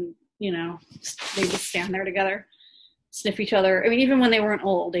men and, they just stand there together, sniff each other. I mean, even when they weren't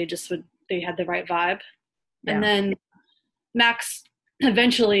old, they had the right vibe. Yeah. And then Max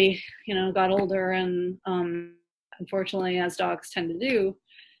eventually, got older and, unfortunately, as dogs tend to do,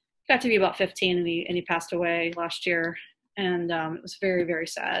 got to be about 15 and he passed away last year. And it was very, very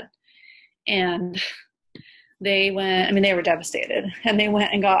sad. And they were devastated. And they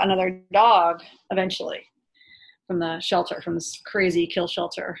went and got another dog eventually from the shelter, from this crazy kill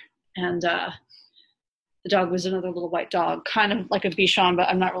shelter. And the dog was another little white dog, kind of like a Bichon, but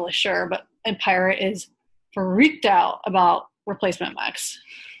I'm not really sure. And Pirate is freaked out about replacement Max.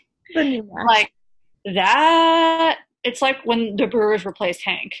 The new Max. Like that, it's like when the Brewers replaced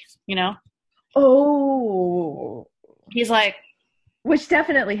Hank, Oh. He's like. Which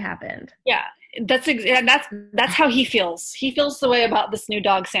definitely happened. Yeah. That's how he feels. He feels the way about this new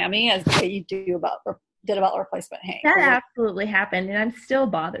dog Sammy as the way you did about replacement Hank. That absolutely happened, and I'm still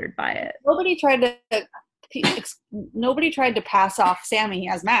bothered by it. Nobody tried to pass off Sammy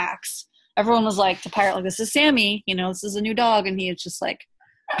as Max. Everyone was like to Pirate, like, this is Sammy. This is a new dog, and he is just like,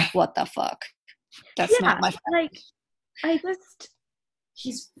 what the fuck? That's not my friend.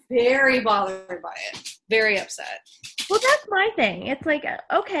 He's very bothered by it. Very upset. Well, that's my thing. It's like,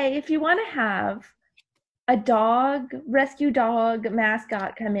 okay, if you want to have a rescue dog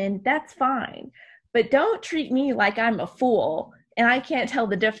mascot come in, that's fine. But don't treat me like I'm a fool and I can't tell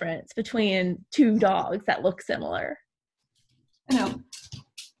the difference between two dogs that look similar. I know.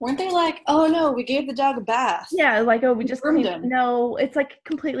 Weren't they like, oh no, we gave the dog a bath. Yeah, like, oh, we just groomed cleaned. him. No, it's like a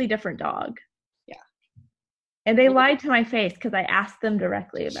completely different dog. Yeah. And they lied to my face because I asked them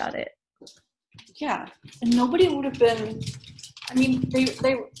directly about it. Yeah. And nobody would have been, I mean,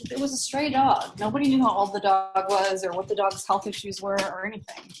 it was a stray dog. Nobody knew how old the dog was or what the dog's health issues were or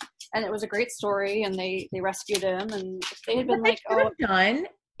anything. And it was a great story, and they rescued him. And if they had been what they could have done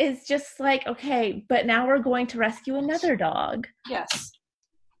is just like, okay, but now we're going to rescue another dog. Yes.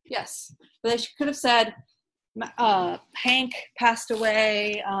 But they could have said, Hank passed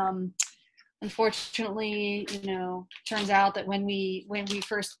away. Unfortunately, turns out that when he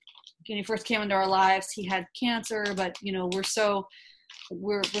first came into our lives, he had cancer. But we're so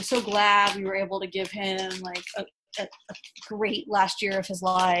glad we were able to give him like a great last year of his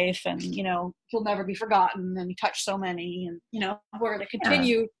life, and he'll never be forgotten. And he touched so many, and we're going to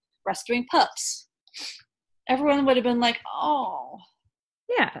continue rescuing pups. Everyone would have been like, oh.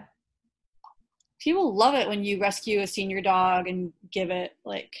 Yeah. People love it when you rescue a senior dog and give it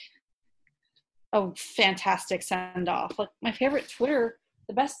like a fantastic send off. Like my favorite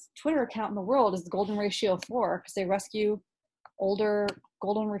the best Twitter account in the world is the Golden Ratio 4, because they rescue older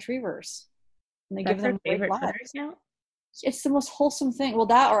golden retrievers and they give them great lives. It's the most wholesome thing. Well,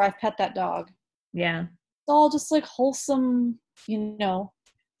 that, or I've pet that dog. Yeah. It's all just like wholesome,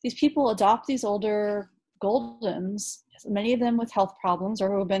 these people adopt these older Goldens, many of them with health problems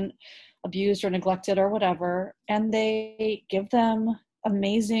or who have been abused or neglected or whatever, and they give them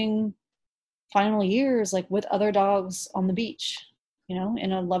amazing final years, like with other dogs on the beach,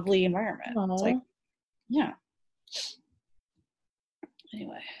 in a lovely environment. Aww. It's like, yeah.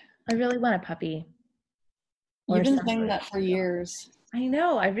 Anyway, I really want a puppy. You've been saying that for years. I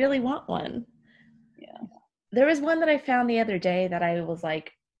know. I really want one. Yeah. There was one that I found the other day that I was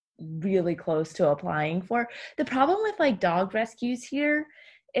like really close to applying for. The problem with like dog rescues here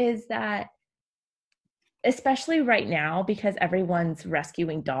is that, especially right now, because everyone's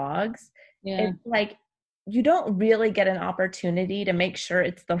rescuing dogs, it's like you don't really get an opportunity to make sure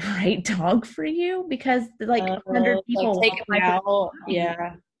it's the right dog for you, because like 100 people like, take it out.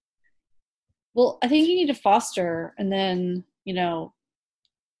 Yeah. Well, I think you need to foster, and then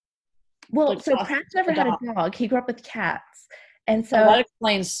well, like, so Pratt's never had a dog. He grew up with cats, and so that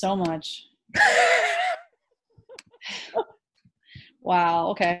explains so much. Wow.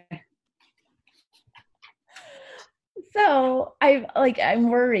 Okay. So I'm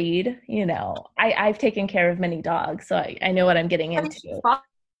worried, I've taken care of many dogs, so I know what I'm getting into.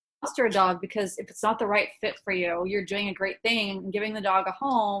 Foster a dog, because if it's not the right fit for you, you're doing a great thing and giving the dog a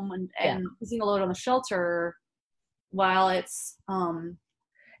home and easing the load on the shelter while it's and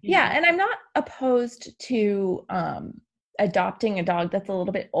I'm not opposed to adopting a dog that's a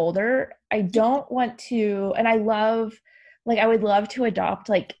little bit older. I don't want to, and I would love to adopt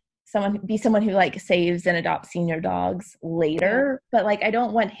like someone who like saves and adopts senior dogs later, but like I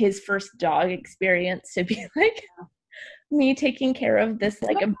don't want his first dog experience to be like me taking care of this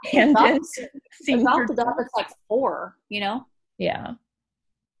like abandoned senior dog. Adopt a dog that's like 4, Yeah.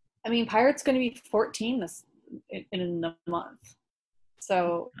 I mean, Pirate's going to be 14 in a month.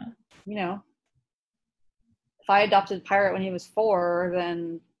 So, if I adopted Pirate when he was 4,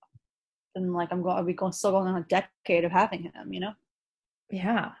 then like I'll be still going on a decade of having him,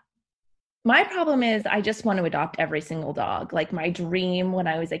 Yeah. My problem is I just want to adopt every single dog. Like my dream when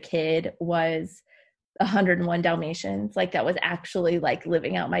I was a kid was 101 Dalmatians. Like that was actually like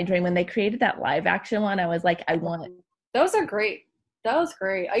living out my dream. When they created that live action one, I was like, I want. Those are great. That was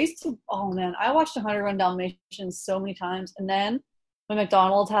great. I used to, I watched 101 Dalmatians so many times. And then when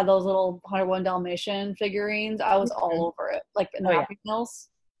McDonald's had those little 101 Dalmatian figurines, I was all over it. Like in the Happy Meals.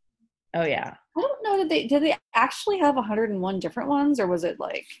 Oh yeah. I don't know. Did they actually have 101 different ones, or was it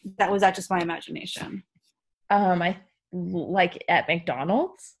like was that just my imagination? I like at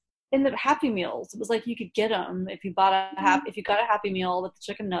McDonald's in the Happy Meals. It was like you could get them if you bought if you got a Happy Meal with the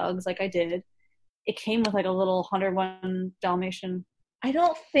chicken nugs, like I did. It came with like a little 101 Dalmatian. I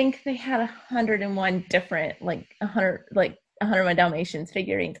don't think they had 101 different 101 Dalmatians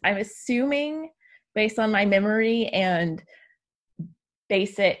figurines. I'm assuming, based on my memory and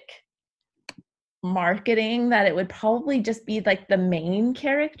basic marketing, that it would probably just be like the main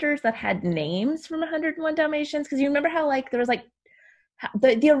characters that had names from 101 Dalmatians, because you remember how like there was like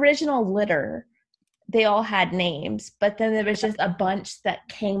the original litter, they all had names, but then there was just a bunch that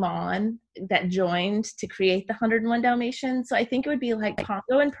came on that joined to create the 101 Dalmatians. So I think it would be like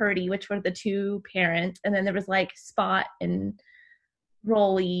Pongo and Purdy, which were the 2 parents, and then there was like Spot and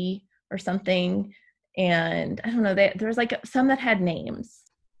Rolly or something, And I don't know, there was like some that had names.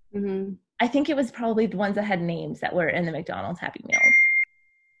 Mm-hmm. I think it was probably the ones that had names that were in the McDonald's Happy Meals.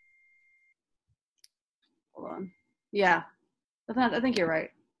 Hold on. Yeah, I think you're right.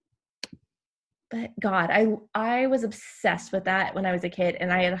 But God, I was obsessed with that when I was a kid,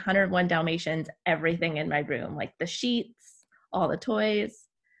 and I had 101 Dalmatians, everything in my room, like the sheets, all the toys.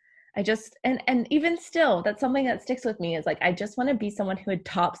 I just and even still, that's something that sticks with me is like I just want to be someone who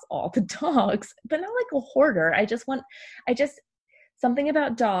adopts all the dogs, but not like a hoarder. I just something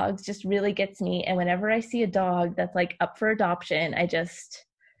about dogs just really gets me. And whenever I see a dog that's like up for adoption,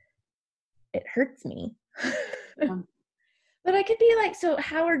 it hurts me. Um, But I could be like, so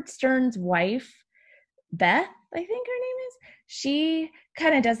Howard Stern's wife, Beth, I think her name is, she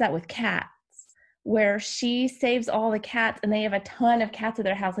kind of does that with cats, where she saves all the cats and they have a ton of cats at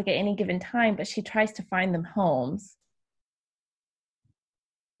their house like at any given time, but she tries to find them homes.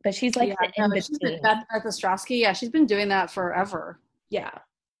 But she's like yeah, the no, in she's been between. Beth Ostrowski. Yeah, she's been doing that forever. Yeah.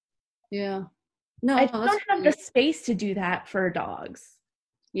 Yeah. I No, just that's don't have the great. space to do that for dogs.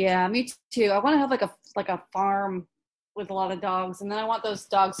 Yeah, me too. I want to have like a farm with a lot of dogs, and then I want those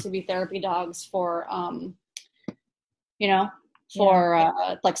dogs to be therapy dogs for you know, Yeah.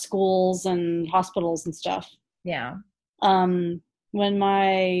 for like schools and hospitals and stuff. Yeah. Um, when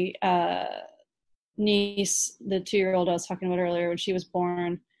my niece, the 2-year-old I was talking about earlier, when she was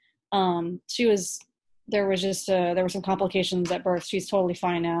born, she was there were some complications at birth. She's totally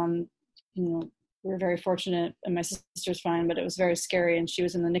fine now, and you know we're very fortunate, and my sister's fine. But it was very scary, and she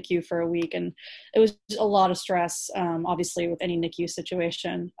was in the NICU for a week, and it was a lot of stress, obviously with any NICU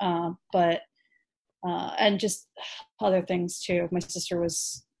situation, but and just other things too. My sister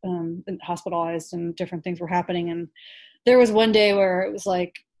was hospitalized, and different things were happening, and there was one day where it was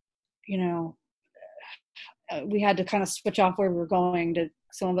like, you know, we had to kind of switch off where we were going. To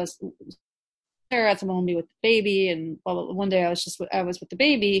some of us there at some home be with the baby, and one day I was with the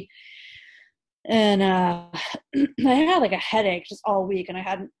baby, and I had like a headache just all week, and I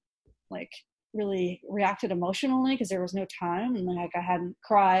hadn't like really reacted emotionally because there was no time, and like I hadn't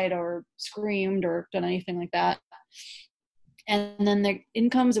cried or screamed or done anything like that. And then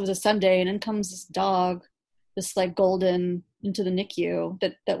it was a Sunday, and in comes this dog, this like golden, into the NICU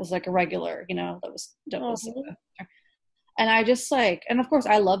that was like a regular, Oh, and I just like, and of course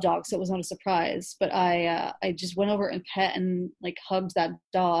I love dogs, so it was not a surprise, but I just went over and pet and like hugged that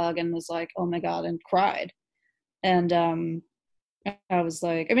dog and was like, oh my God, and cried. And I was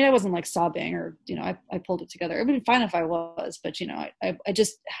like, I mean, I wasn't like sobbing or, I pulled it together. It would be fine if I was, but I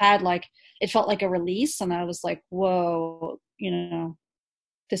just had like, it felt like a release, and I was like, whoa,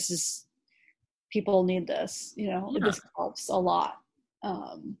 this is, people need this, yeah. this helps a lot,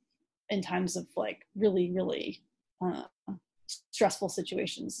 in times of like really, really, uh, stressful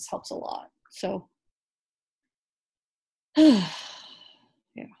situations. This helps a lot. So, yeah.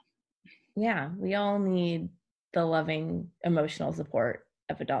 Yeah. We all need the loving emotional support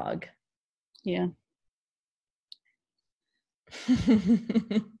of a dog. Yeah.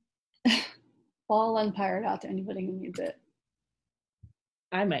 I'll umpire it out to anybody who needs it.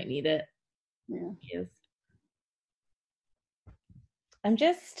 I might need it. Yeah. Yes. I'm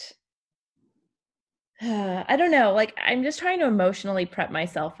just, I don't know. Like, I'm just trying to emotionally prep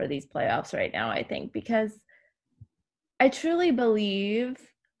myself for these playoffs right now, I think, because I truly believe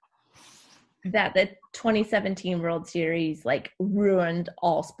that the 2017 World Series like ruined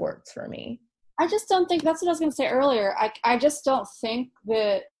all sports for me. I just don't think that's what I was going to say earlier. I just don't think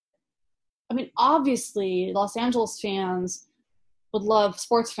that, I mean, obviously, Los Angeles fans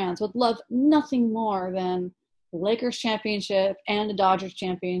sports fans would love nothing more than the Lakers championship and the Dodgers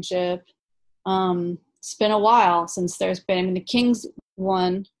championship. It's been a while since there's been, I mean, the Kings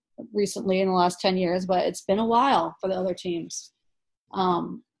won recently in the last 10 years, but it's been a while for the other teams.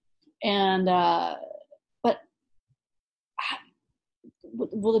 And, but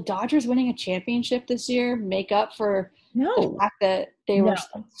will the Dodgers winning a championship this year make up for the No, fact that they were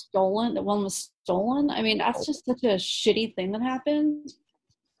no, stolen, that one was stolen? I mean, that's just such a shitty thing that happened.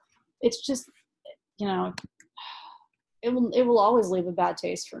 It's just, you know, it will always leave a bad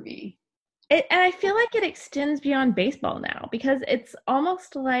taste for me. and I feel like it extends beyond baseball now because it's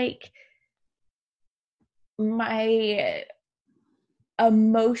almost like my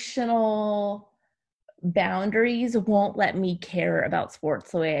emotional boundaries won't let me care about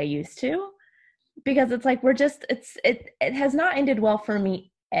sports the way I used to because it's like it has not ended well for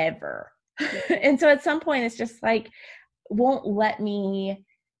me ever. And so at some point it's just like won't let me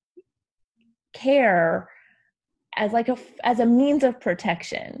care as a means of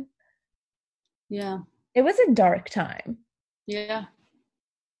protection. Yeah. It was a dark time. Yeah.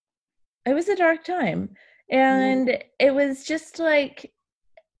 It was a dark time. Yeah. And it was just like,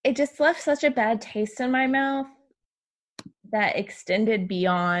 it just left such a bad taste in my mouth that extended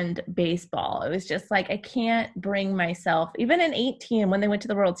beyond baseball. It was just like, I can't bring myself, even in 18 when they went to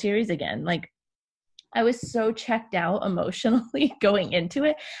the World Series again, like I was so checked out emotionally going into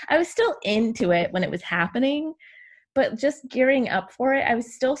it. I was still into it when it was happening, but just gearing up for it, I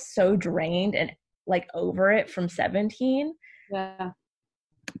was still so drained and like over it from 17. Yeah.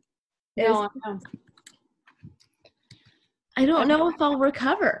 Is No, I know. I I don't mean, know if I'll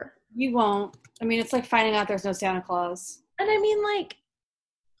recover. you won't. I mean, it's like finding out there's no Santa Claus. And I mean, like,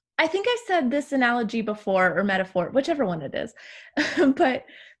 I think I've said this analogy before or metaphor, whichever one it is. But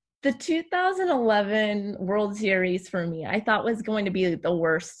the 2011 World Series for me, I thought was going to be the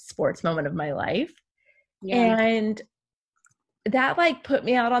worst sports moment of my life. Yeah. And that like put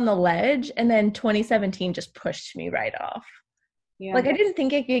me out on the ledge. And then 2017 just pushed me right off. Yeah. Like I didn't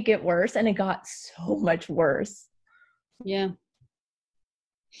think it could get worse, and it got so much worse. Yeah.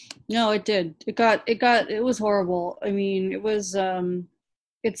 No, it did. It was horrible. I mean, it was,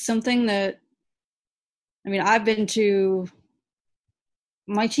 it's something that, I mean, I've been to,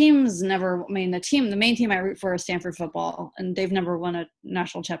 my team's never, I mean, the main team I root for is Stanford football, and they've never won a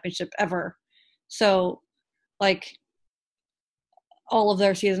national championship ever. So, like, all of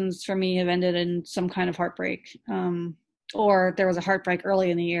their seasons for me have ended in some kind of heartbreak. Or there was a heartbreak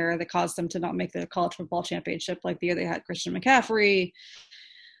early in the year that caused them to not make the college football championship, like the year they had Christian McCaffrey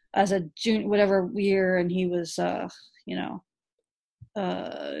as a junior, whatever year, and he was, you know,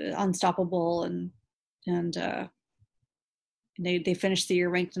 unstoppable, and they finished the year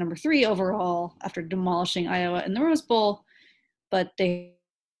ranked number 3 overall after demolishing Iowa in the Rose Bowl, but they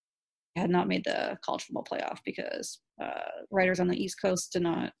had not made the college football playoff because writers on the East Coast did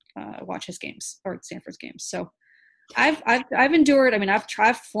not watch his games or Stanford's games. So I've endured. I mean, I've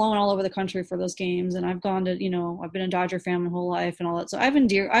flown all over the country for those games, and I've gone to, I've been a Dodger fan my whole life and all that. So I've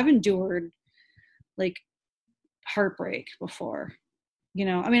endured like heartbreak before.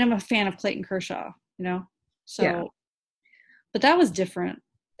 I mean, I'm a fan of Clayton Kershaw. Yeah. So, but that was different.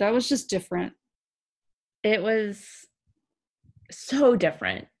 That was just different. It was so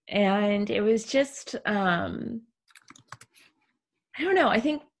different. And it was just I don't know, I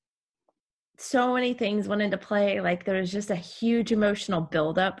think so many things went into play. Like there was just a huge emotional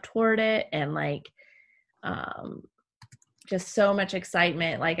buildup toward it, and like um just so much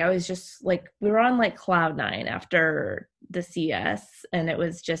excitement. Like I was just like we were on like cloud nine after the CS, and it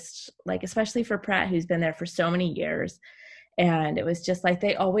was just like, especially for Pratt, who's been there for so many years. And it was just like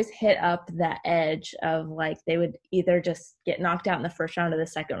they always hit up that edge of like they would either just get knocked out in the first round or the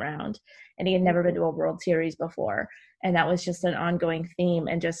second round. And he had never been to a World Series before. And that was just an ongoing theme.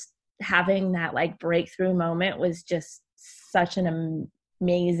 And just having that like breakthrough moment was just such an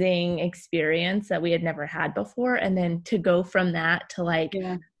amazing experience that we had never had before. And then to go from that to like,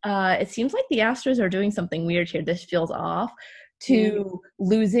 Yeah, it seems like the Astros are doing something weird here. This feels off, yeah, to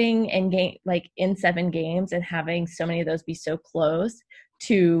losing and game like in 7 games and having so many of those be so close,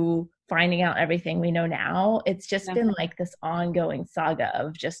 to finding out everything we know now. It's just yeah. been like this ongoing saga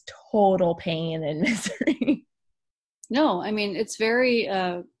of just total pain and misery. No, I mean it's very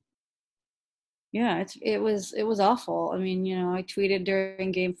yeah, it was awful. I mean, I tweeted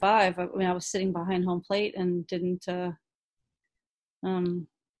during game 5. I mean, I was sitting behind home plate and didn't um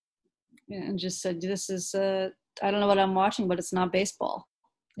and just said, this is I don't know what I'm watching, but it's not baseball.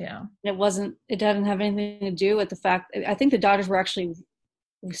 Yeah. It didn't have anything to do with the fact, I think the Dodgers were actually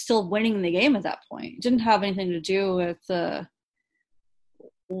still winning the game at that point. It didn't have anything to do with the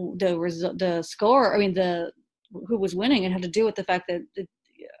score. I mean, the who was winning. It had to do with the fact that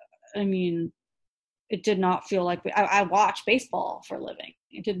I mean, it did not feel like I watch baseball for a living.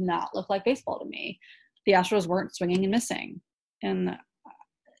 It did not look like baseball to me. The Astros weren't swinging and missing, and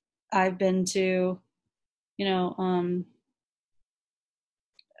I've been to, you know,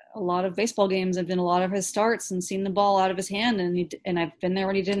 a lot of baseball games. I've been a lot of his starts and seen the ball out of his hand, and I've been there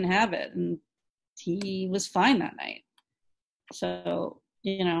when he didn't have it, and he was fine that night. So,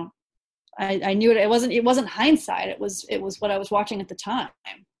 I knew it. It wasn't hindsight. It was what I was watching at the time.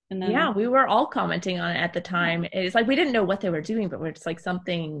 And Yeah, then we were all commenting on it at the time. It's like we didn't know what they were doing, but we're just like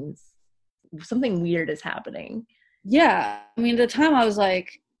something weird is happening. yeah, I mean, at the time I was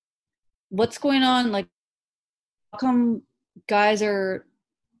like, what's going on? Like, how come guys are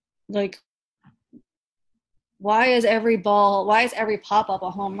like, why is every pop up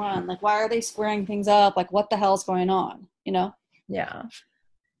a home run? Like, why are they squaring things up? Like, what the hell's going on? Yeah.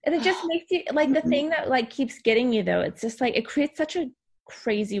 And it just makes you like the thing that like keeps getting you though, it's just like it creates such a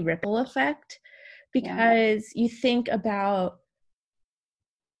crazy ripple effect Yeah, because you think about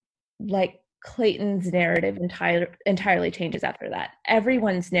like Clayton's narrative entirely changes after that.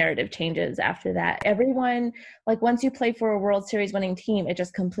 Everyone's narrative changes after that. Everyone, like once you play for a World Series winning team, it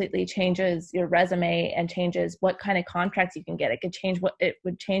just completely changes your resume and changes what kind of contracts you can get. It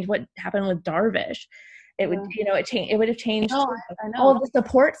would change what happened with Darvish. It would, Yeah. it would have changed. No, I All know. of the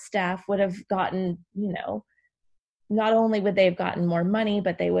support staff would have gotten, not only would they have gotten more money,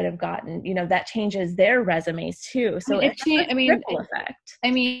 but they would have gotten, that changes their resumes too. I So mean, it has a ripple it, effect.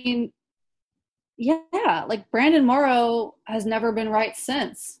 I mean, yeah, like Brandon Morrow has never been right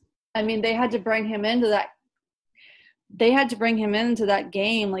since. I mean, they had to bring him into that. They had to bring him into that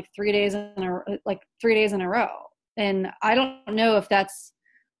game like 3 days in a row, and I don't know if that's.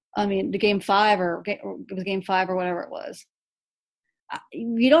 I mean, the game five or it was game five or whatever it was.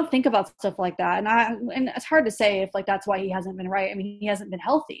 You don't think about stuff like that, and it's hard to say if like that's why he hasn't been right. I mean, he hasn't been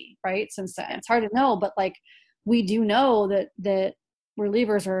healthy right since then. It's hard to know, but like we do know that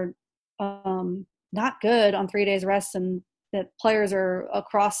relievers are not good on 3 days rest, and that players are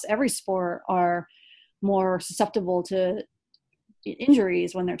across every sport are more susceptible to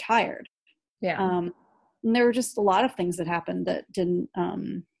injuries when they're tired. Yeah. And there were just a lot of things that happened that didn't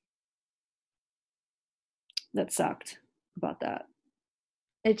that sucked about that.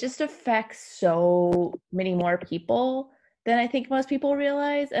 It just affects so many more people than I think most people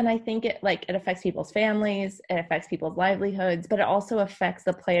realize. And I think it affects people's families, it affects people's livelihoods, but it also affects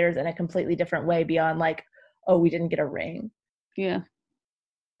the players in a completely different way beyond like, oh, we didn't get a ring. Yeah.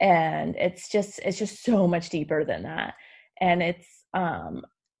 And it's just so much deeper than that. And it's I'm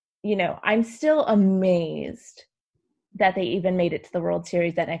still amazed that they even made it to the World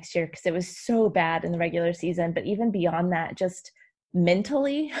Series that next year because it was so bad in the regular season. But even beyond that, just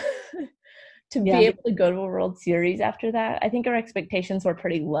mentally to be able to go to a World Series after that, I think our expectations were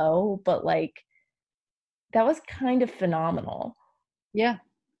pretty low, but like that was kind of phenomenal. Yeah.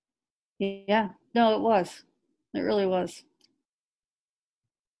 Yeah. No, it was. It really was.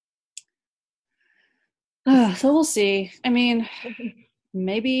 So we'll see. I mean,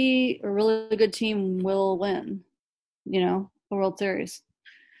 maybe a really good team will win, the World Series.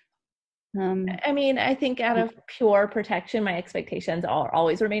 I mean, I think out of pure protection, my expectations are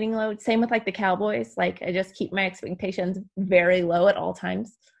always remaining low. Same with like the Cowboys. Like I just keep my expectations very low at all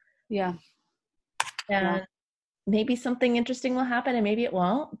times. Yeah. And maybe something interesting will happen and maybe it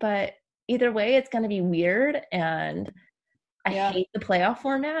won't. But either way, it's going to be weird. And I hate the playoff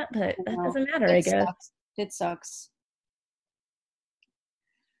format, but that doesn't matter, I guess. Sucks. It sucks.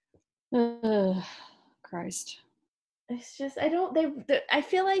 Ugh, Christ. It's just, I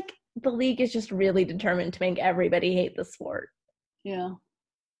feel like the league is just really determined to make everybody hate the sport. Yeah.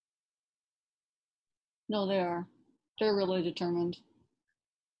 No, they are. They're really determined.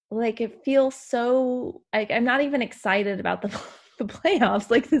 Like it feels so like I'm not even excited about the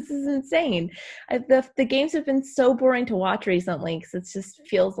playoffs. Like this is insane. The games have been so boring to watch recently because it just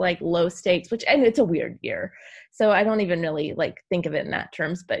feels like low stakes. And it's a weird year, so I don't even really like think of it in that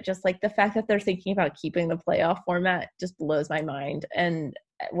terms. But just like the fact that they're thinking about keeping the playoff format just blows my mind. And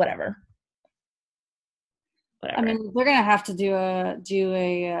whatever. I mean, they're gonna have to do a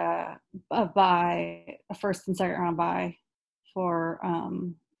bye, a first and second round bye for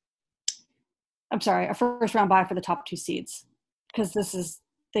I'm sorry, a first round bye for the top two seeds because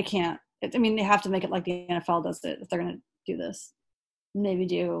they can't. I mean, they have to make it like the NFL does it if they're going to do this. Maybe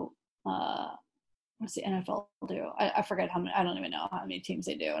do what's the NFL do? I forget how many. I don't even know how many teams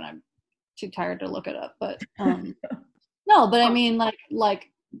they do, and I'm too tired to look it up. But no, but I mean, like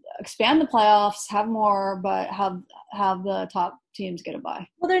expand the playoffs, have more, but have the top teams get a bye.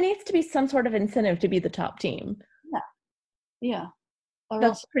 Well, there needs to be some sort of incentive to be the top team. Yeah.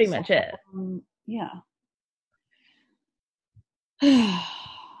 That's pretty much it. Yeah.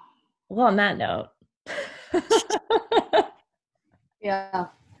 Well, on that note. Yeah.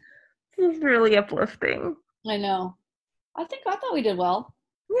 This is really uplifting. I know. I thought we did well.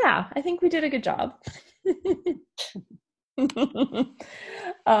 Yeah, I think we did a good job. Do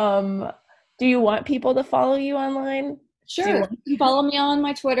you want people to follow you online? Sure. You can follow me on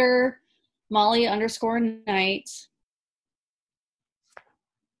my Twitter, Molly_Knight.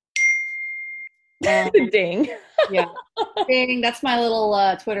 Ding. Yeah. Ding. That's my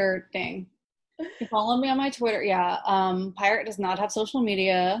little Twitter thing. You can follow me on my Twitter. Yeah. Pirate does not have social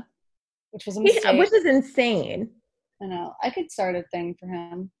media, which was a mistake. Which is insane. I know. I could start a thing for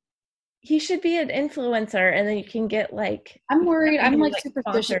him. He should be an influencer, and then you can get like. I'm worried. I'm like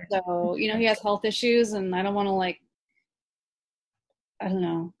superstitious, though. He has health issues, and I don't want to I don't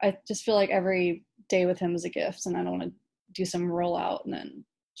know. I just feel like every day with him is a gift, and I don't want to do some rollout and then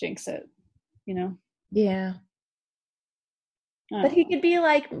jinx it. Yeah. But he Oh, could be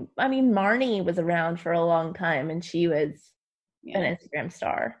like, I mean, Marnie was around for a long time and she was an yeah. Instagram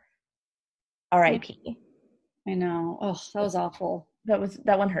star. Yeah, R.I.P. I know. Oh, that was awful. That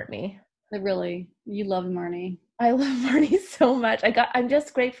one hurt me. It really, you loved Marnie. I love Marnie so much. I'm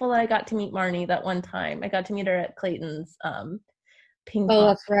just grateful that I got to meet Marnie that one time. I got to meet her at Clayton's ping Oh, pong.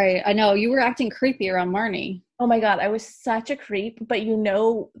 that's right. I know. You were acting creepy around Marnie. Oh my God, I was such a creep, but you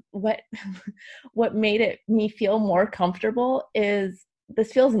know what what made it me feel more comfortable is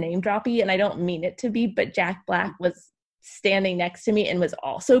this feels name droppy and I don't mean it to be, but Jack Black was standing next to me and was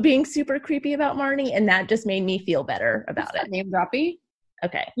also being super creepy about Marnie, and that just made me feel better It's about not it. name droppy.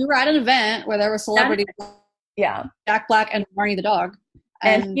 Okay. You were at an event where there were That, celebrities, yeah. Jack Black and Marnie the dog.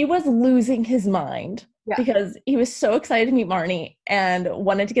 And And he was losing his mind yeah. because he was so excited to meet Marnie and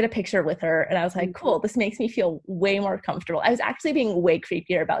wanted to get a picture with her. And I was like, cool, this makes me feel way more comfortable. I was actually being way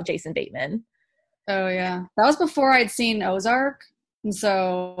creepier about Jason Bateman. Oh, yeah. That was before I'd seen Ozark. And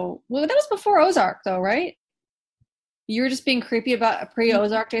so, well, that was before Ozark, though, right? You were just being creepy about pre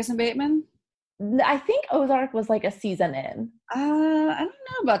Ozark Jason Bateman? I think Ozark was like a season in. I don't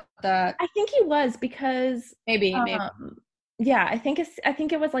know about that. I think he was because, Maybe. um, yeah, I think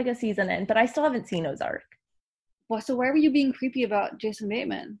it was like a season in, but I still haven't seen Ozark Well, so why were you being creepy about Jason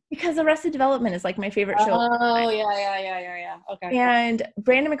Bateman? because Arrested Development is like my favorite show. Oh, yeah. Okay. And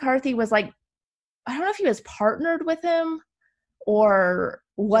Brandon McCarthy was like, I don't know if he was partnered with him or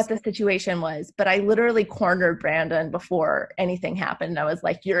what Just the situation was, but I literally cornered Brandon before anything happened. I was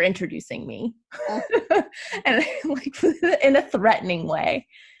like, "You're introducing me," and like in a threatening way.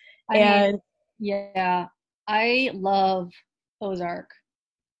 I mean, And yeah, I love Ozark.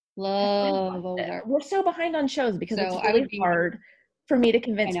 Love Ozark. we're so behind on shows because So it's I really would be, hard for me to I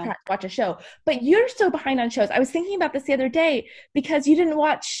convince know, Pratt to watch a show. But you're so behind on shows. I was thinking about this the other day because you didn't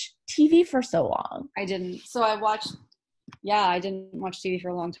watch TV for so long, I didn't. So I watched, yeah, I didn't watch TV for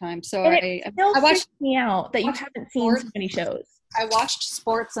a long time. So and it still I freaks me out that you watched haven't seen so sports. many shows. I watched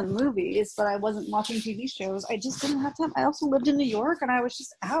sports and movies, but I wasn't watching TV shows. I just didn't have time. I also lived in New York and I was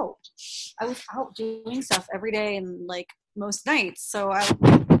just out. I was out doing stuff every day and like most nights. So it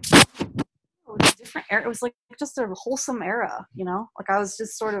was a different era. It was like just a wholesome era, you know? Like I was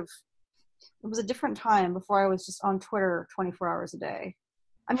just sort of, it was a different time before I was just on Twitter 24 hours a day.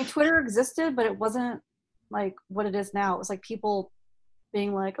 I mean, Twitter existed, but it wasn't like what it is now. It was like people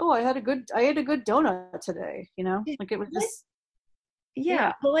being like, "Oh, I ate a good donut today," you know? Like it was What? just, Yeah,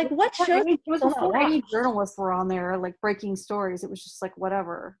 yeah. but like, what shows do It you was still not before watch? any journalists were on there, like breaking stories. It was just like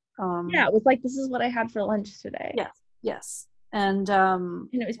whatever. Yeah, it was like this is what I had for lunch today, Yes, yes, and and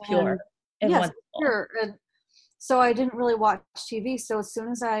it was pure and and yes, wonderful. sure. And so I didn't really watch TV. So as soon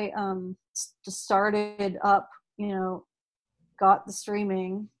as I just started up, you know, got the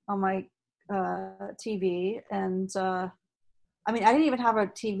streaming on my TV, and I mean, I didn't even have a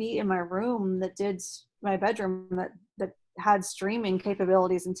TV in my room that did my bedroom that had streaming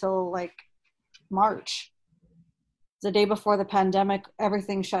capabilities until like March. The day before the pandemic,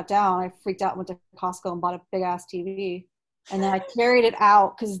 everything shut down. I freaked out and went to Costco and bought a big ass TV. And then I carried it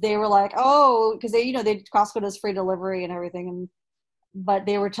out because they were like, oh, because they, you know, they Costco does free delivery and everything, and but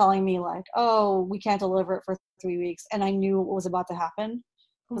they were telling me like, oh, we can't deliver it for 3 weeks, and I knew what was about to happen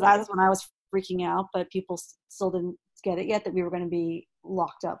Oh because my that God. was when I was freaking out, but people still didn't get it yet that we were going to be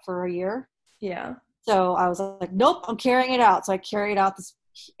locked up for a year. Yeah. So I was like, nope, I'm carrying it out. So I carried out this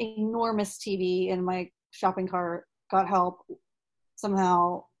enormous TV in my shopping cart, got help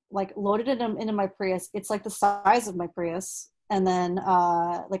somehow, like loaded it into my Prius. It's like the size of my Prius. And then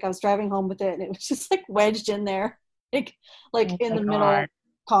like I was driving home with it and it was just like wedged in there, like Oh in my the God. middle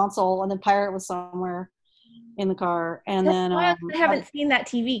console, and then Pirate was somewhere in the car. And That's then why I haven't seen that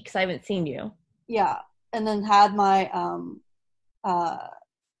TV because I haven't seen you. yeah, and then had my uh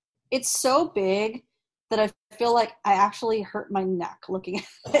it's so big that I feel like I actually hurt my neck looking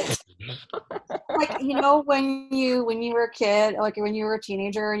at it. Like, you know, when you were a kid, like when you were a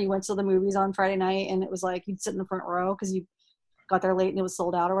teenager and you went to the movies on Friday night and it was like you'd sit in the front row because you got there late and it was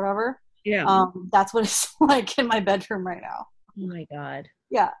sold out or whatever. Yeah. That's what it's like in my bedroom right now. Oh my God.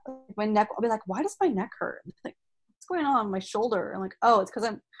 Yeah, my neck. I'll be like, why does my neck hurt? Like, what's going on? My shoulder. I'm like, oh, it's because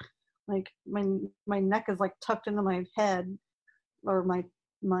I'm like my neck is like tucked into my head, or my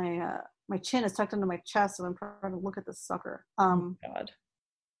chin is tucked into my chest, and I'm trying to look at this sucker. Oh my God.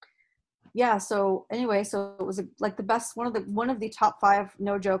 Yeah. So anyway, so it was like the best one of the top five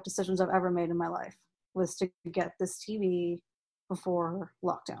no joke decisions I've ever made in my life was to get this TV before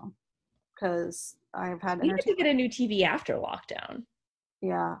lockdown because I've had We had to get entertainment. a new TV after lockdown.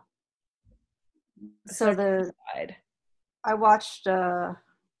 Yeah. So So the side. I watched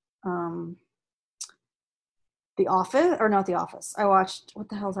um The Office, or not The Office. I watched, what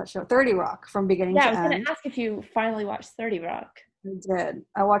the hell is that show? 30 Rock from beginning Yeah, I to was gonna end. ask if you finally watched 30 Rock. I did.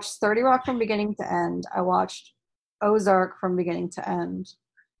 I watched 30 Rock from beginning to end. I watched Ozark from beginning to end.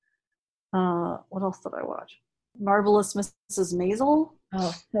 What else did I watch? Marvelous Mrs. Maisel.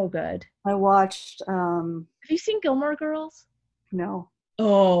 Oh, so good. I watched, Have you seen Gilmore Girls? no.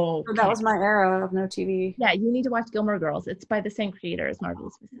 Oh, That okay. was my era of no TV. Yeah, you need to watch Gilmore Girls. It's by the same creator as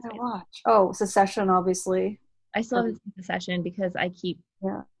Marvelous Mrs. What did I Maisel. watch? Oh, Secession, obviously. I still haven't seen the session because I keep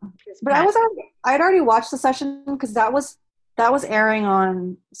Yeah. because But Pat. I'd already watched Secession because that was airing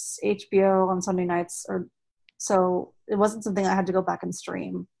on HBO on Sunday nights, or so it wasn't something I had to go back and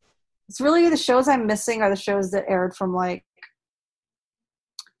stream. It's really the shows I'm missing are the shows that aired from like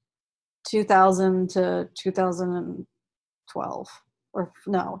 2000 to 2012, or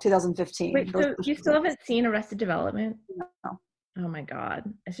no, 2015. Wait, Those so are the you shows still I'm haven't seen Arrested Development? missing now. Oh my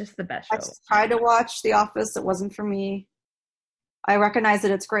God, it's just the best I show. tried to watch The Office. It wasn't for me. I recognize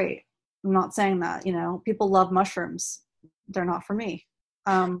that it's great. I'm not saying that, people love mushrooms. They're not for me.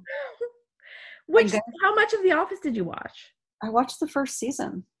 Um, Which, again, how much of The Office did you watch? I watched the first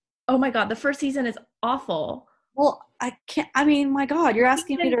season. Oh my God, the first season is awful. Well, I can't, I mean, my God, you're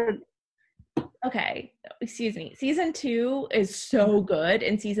asking me to. Okay, excuse me. Season 2 is so good,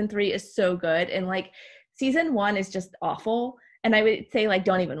 and season 3 is so good, and like season 1 is just awful. And I would say like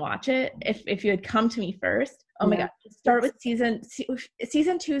don't even watch it if you had come to me first. Oh my Yeah. God, start with season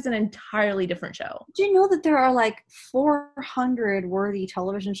 2 is an entirely different show. Do you know that there are like 400 worthy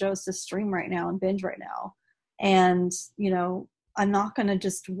television shows to stream right now and binge right now? And, I'm not going to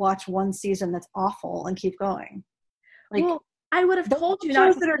just watch one season that's awful and keep going. Like, Well, I would have those told you not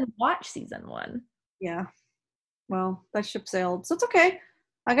shows to that are, even watch season 1. yeah, well, that ship sailed. So it's okay.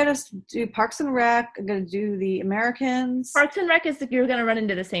 I got to do Parks and Rec. I got to do The Americans. Parks and Rec is you're going to run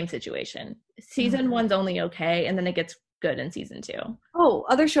into the same situation. Season 1's only okay, and then it gets good in season 2. Oh,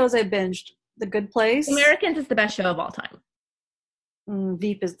 other shows I binged. The Good Place. Americans is the best show of all time.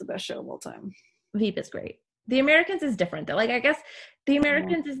 Veep is the best show of all time. Veep is great. The Americans is different though. Like I guess The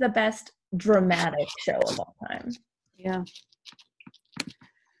Americans is the best dramatic show of all time. Yeah.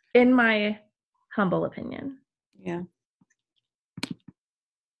 In my humble opinion. Yeah.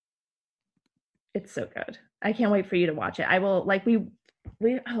 It's so good. I can't wait for you to watch it. I will like we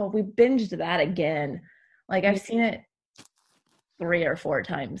binged that again. Like I've seen it 3 or 4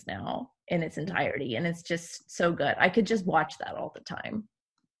 times now in its entirety, and it's just so good. I could just watch that all the time.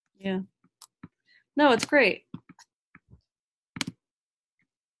 Yeah. No, it's great.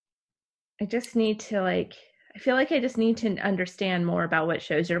 I just need to I feel like I just need to understand more about what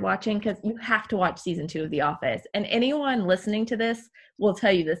shows you're watching, because you have to watch season 2 of The Office. And anyone listening to this will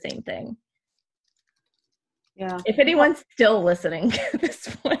tell you the same thing. Yeah. If anyone's still listening at this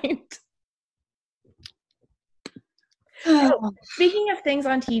point. Oh, speaking of things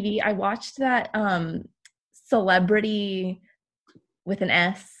on TV, I watched that Celebrity with an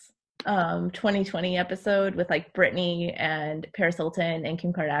S 2020 episode with like Britney and Paris Hilton and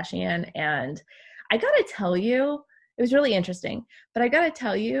Kim Kardashian, and I gotta tell you, it was really interesting, but I gotta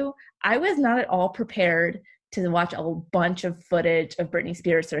tell you, I was not at all prepared to watch a bunch of footage of Britney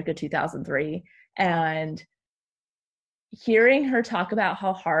Spears circa 2003, and hearing her talk about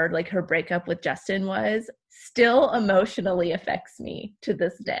how hard like her breakup with Justin was still emotionally affects me to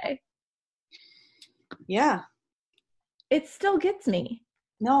this day. Yeah. It still gets me.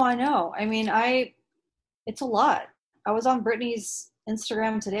 No, I know. I mean, it's a lot. I was on Britney's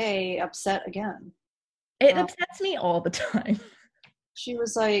Instagram today, upset again. It upsets me all the time. She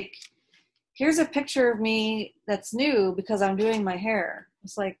was like, here's a picture of me that's new because I'm doing my hair.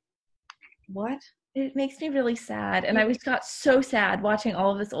 It's like, what? It makes me really sad. And I got so sad watching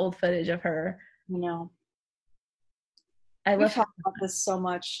all of this old footage of her. We talk about this so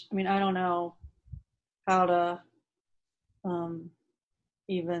much. I mean, I don't know how to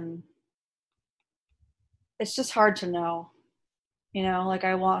even, it's just hard to know. Like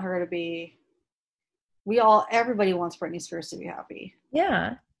I want her to be, everybody wants Britney Spears to be happy.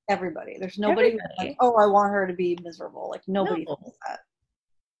 Yeah. Everybody. There's nobody like, oh, I want her to be miserable. Like nobody does that.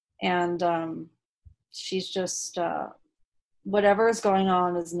 And she's just whatever is going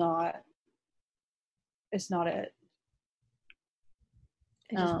on is not it.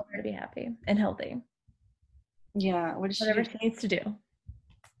 I just want her to be happy and healthy. Yeah. Whatever she needs to do.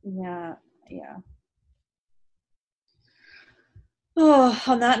 Yeah. Oh,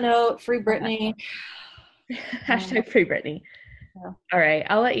 on that note, free Britney. Hashtag free Britney. Yeah. All right,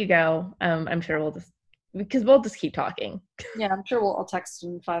 I'll let you go. I'm sure we'll just keep talking. Yeah, I'm sure I'll text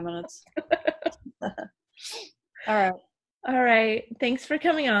in 5 minutes. All right. Thanks for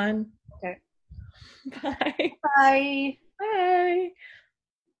coming on. Okay. Bye. Bye. Bye.